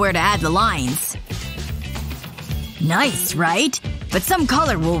to know where to add the lines. Nice, right? But some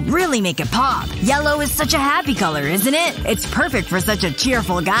color will really make it pop. Yellow is such a happy color, isn't it? It's perfect for such a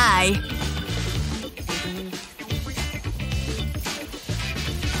cheerful guy.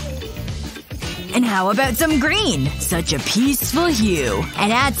 And how about some green? Such a peaceful hue.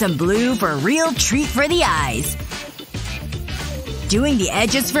 And add some blue for a real treat for the eyes. Doing the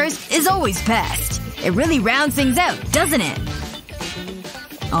edges first is always best. It really rounds things out, doesn't it?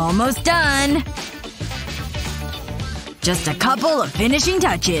 Almost done. Just a couple of finishing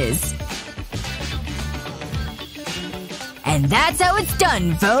touches. And that's how it's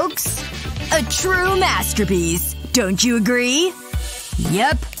done, folks. A true masterpiece. Don't you agree?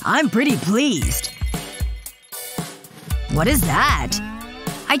 Yep, I'm pretty pleased. What is that?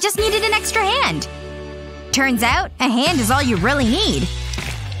 I just needed an extra hand. Turns out, a hand is all you really need.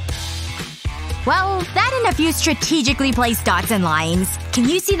 Well, that and a few strategically placed dots and lines. Can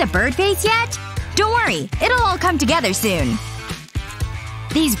you see the bird face yet? Don't worry, it'll all come together soon.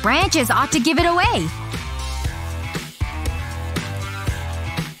 These branches ought to give it away.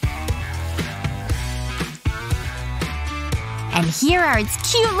 And here are its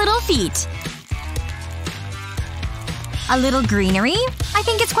cute little feet. A little greenery? I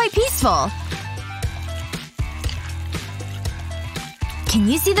think it's quite peaceful. Can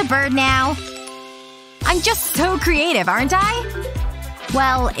you see the bird now? I'm just so creative, aren't I?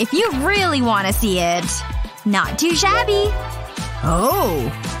 Well, if you really want to see it. Not too shabby.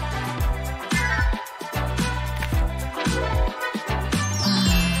 Oh.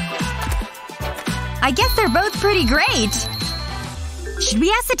 I guess they're both pretty great. Should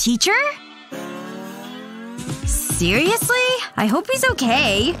we ask the teacher? Seriously? I hope he's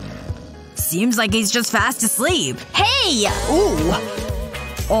okay. Seems like he's just fast asleep. Hey! Ooh.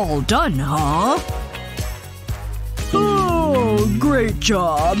 All done, huh? Oh, great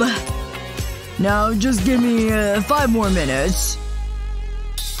job. Now just give me 5 more minutes.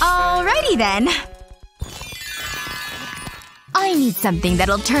 Alrighty then. I need something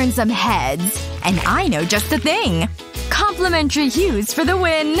that'll turn some heads. And I know just the thing. Complimentary hues for the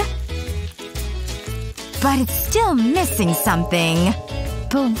win. But it's still missing something.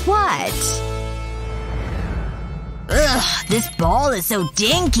 But what? Ugh, this ball is so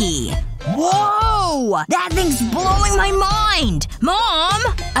dinky. Whoa! That thing's blowing my mind! Mom!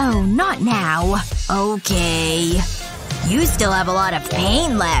 Oh, not now. Okay. You still have a lot of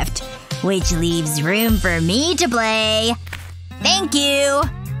paint left. Which leaves room for me to play. Thank you!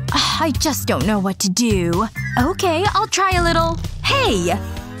 I just don't know what to do. Okay, I'll try a little. Hey!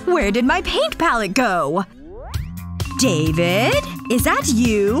 Where did my paint palette go? David? Is that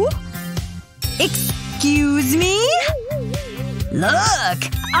you? Excuse me? Look!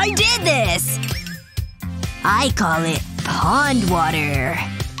 I did this! I call it pond water.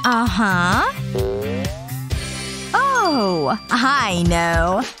 Uh-huh. Oh, I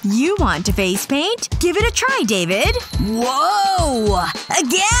know. You want to face paint? Give it a try, David. Whoa!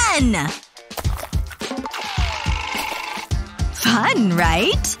 Again! Fun,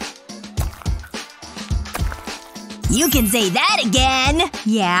 right? You can say that again!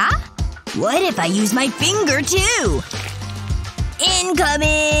 Yeah? What if I use my finger, too?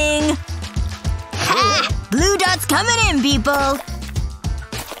 Incoming! Ha! Blue dot's coming in, people!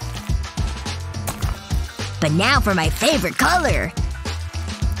 But now for my favorite color.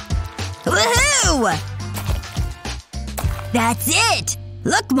 Woohoo! That's it!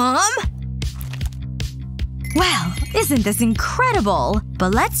 Look, Mom! Wow, isn't this incredible?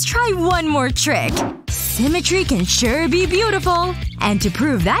 But let's try one more trick. Symmetry can sure be beautiful. And to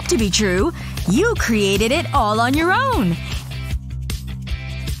prove that to be true, you created it all on your own.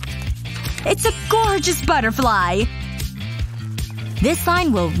 It's a gorgeous butterfly. This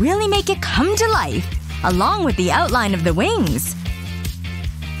line will really make it come to life, along with the outline of the wings.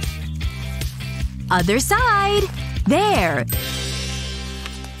 Other side. There.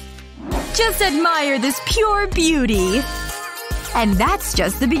 Just admire this pure beauty. And that's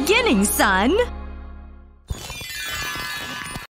just the beginning, son.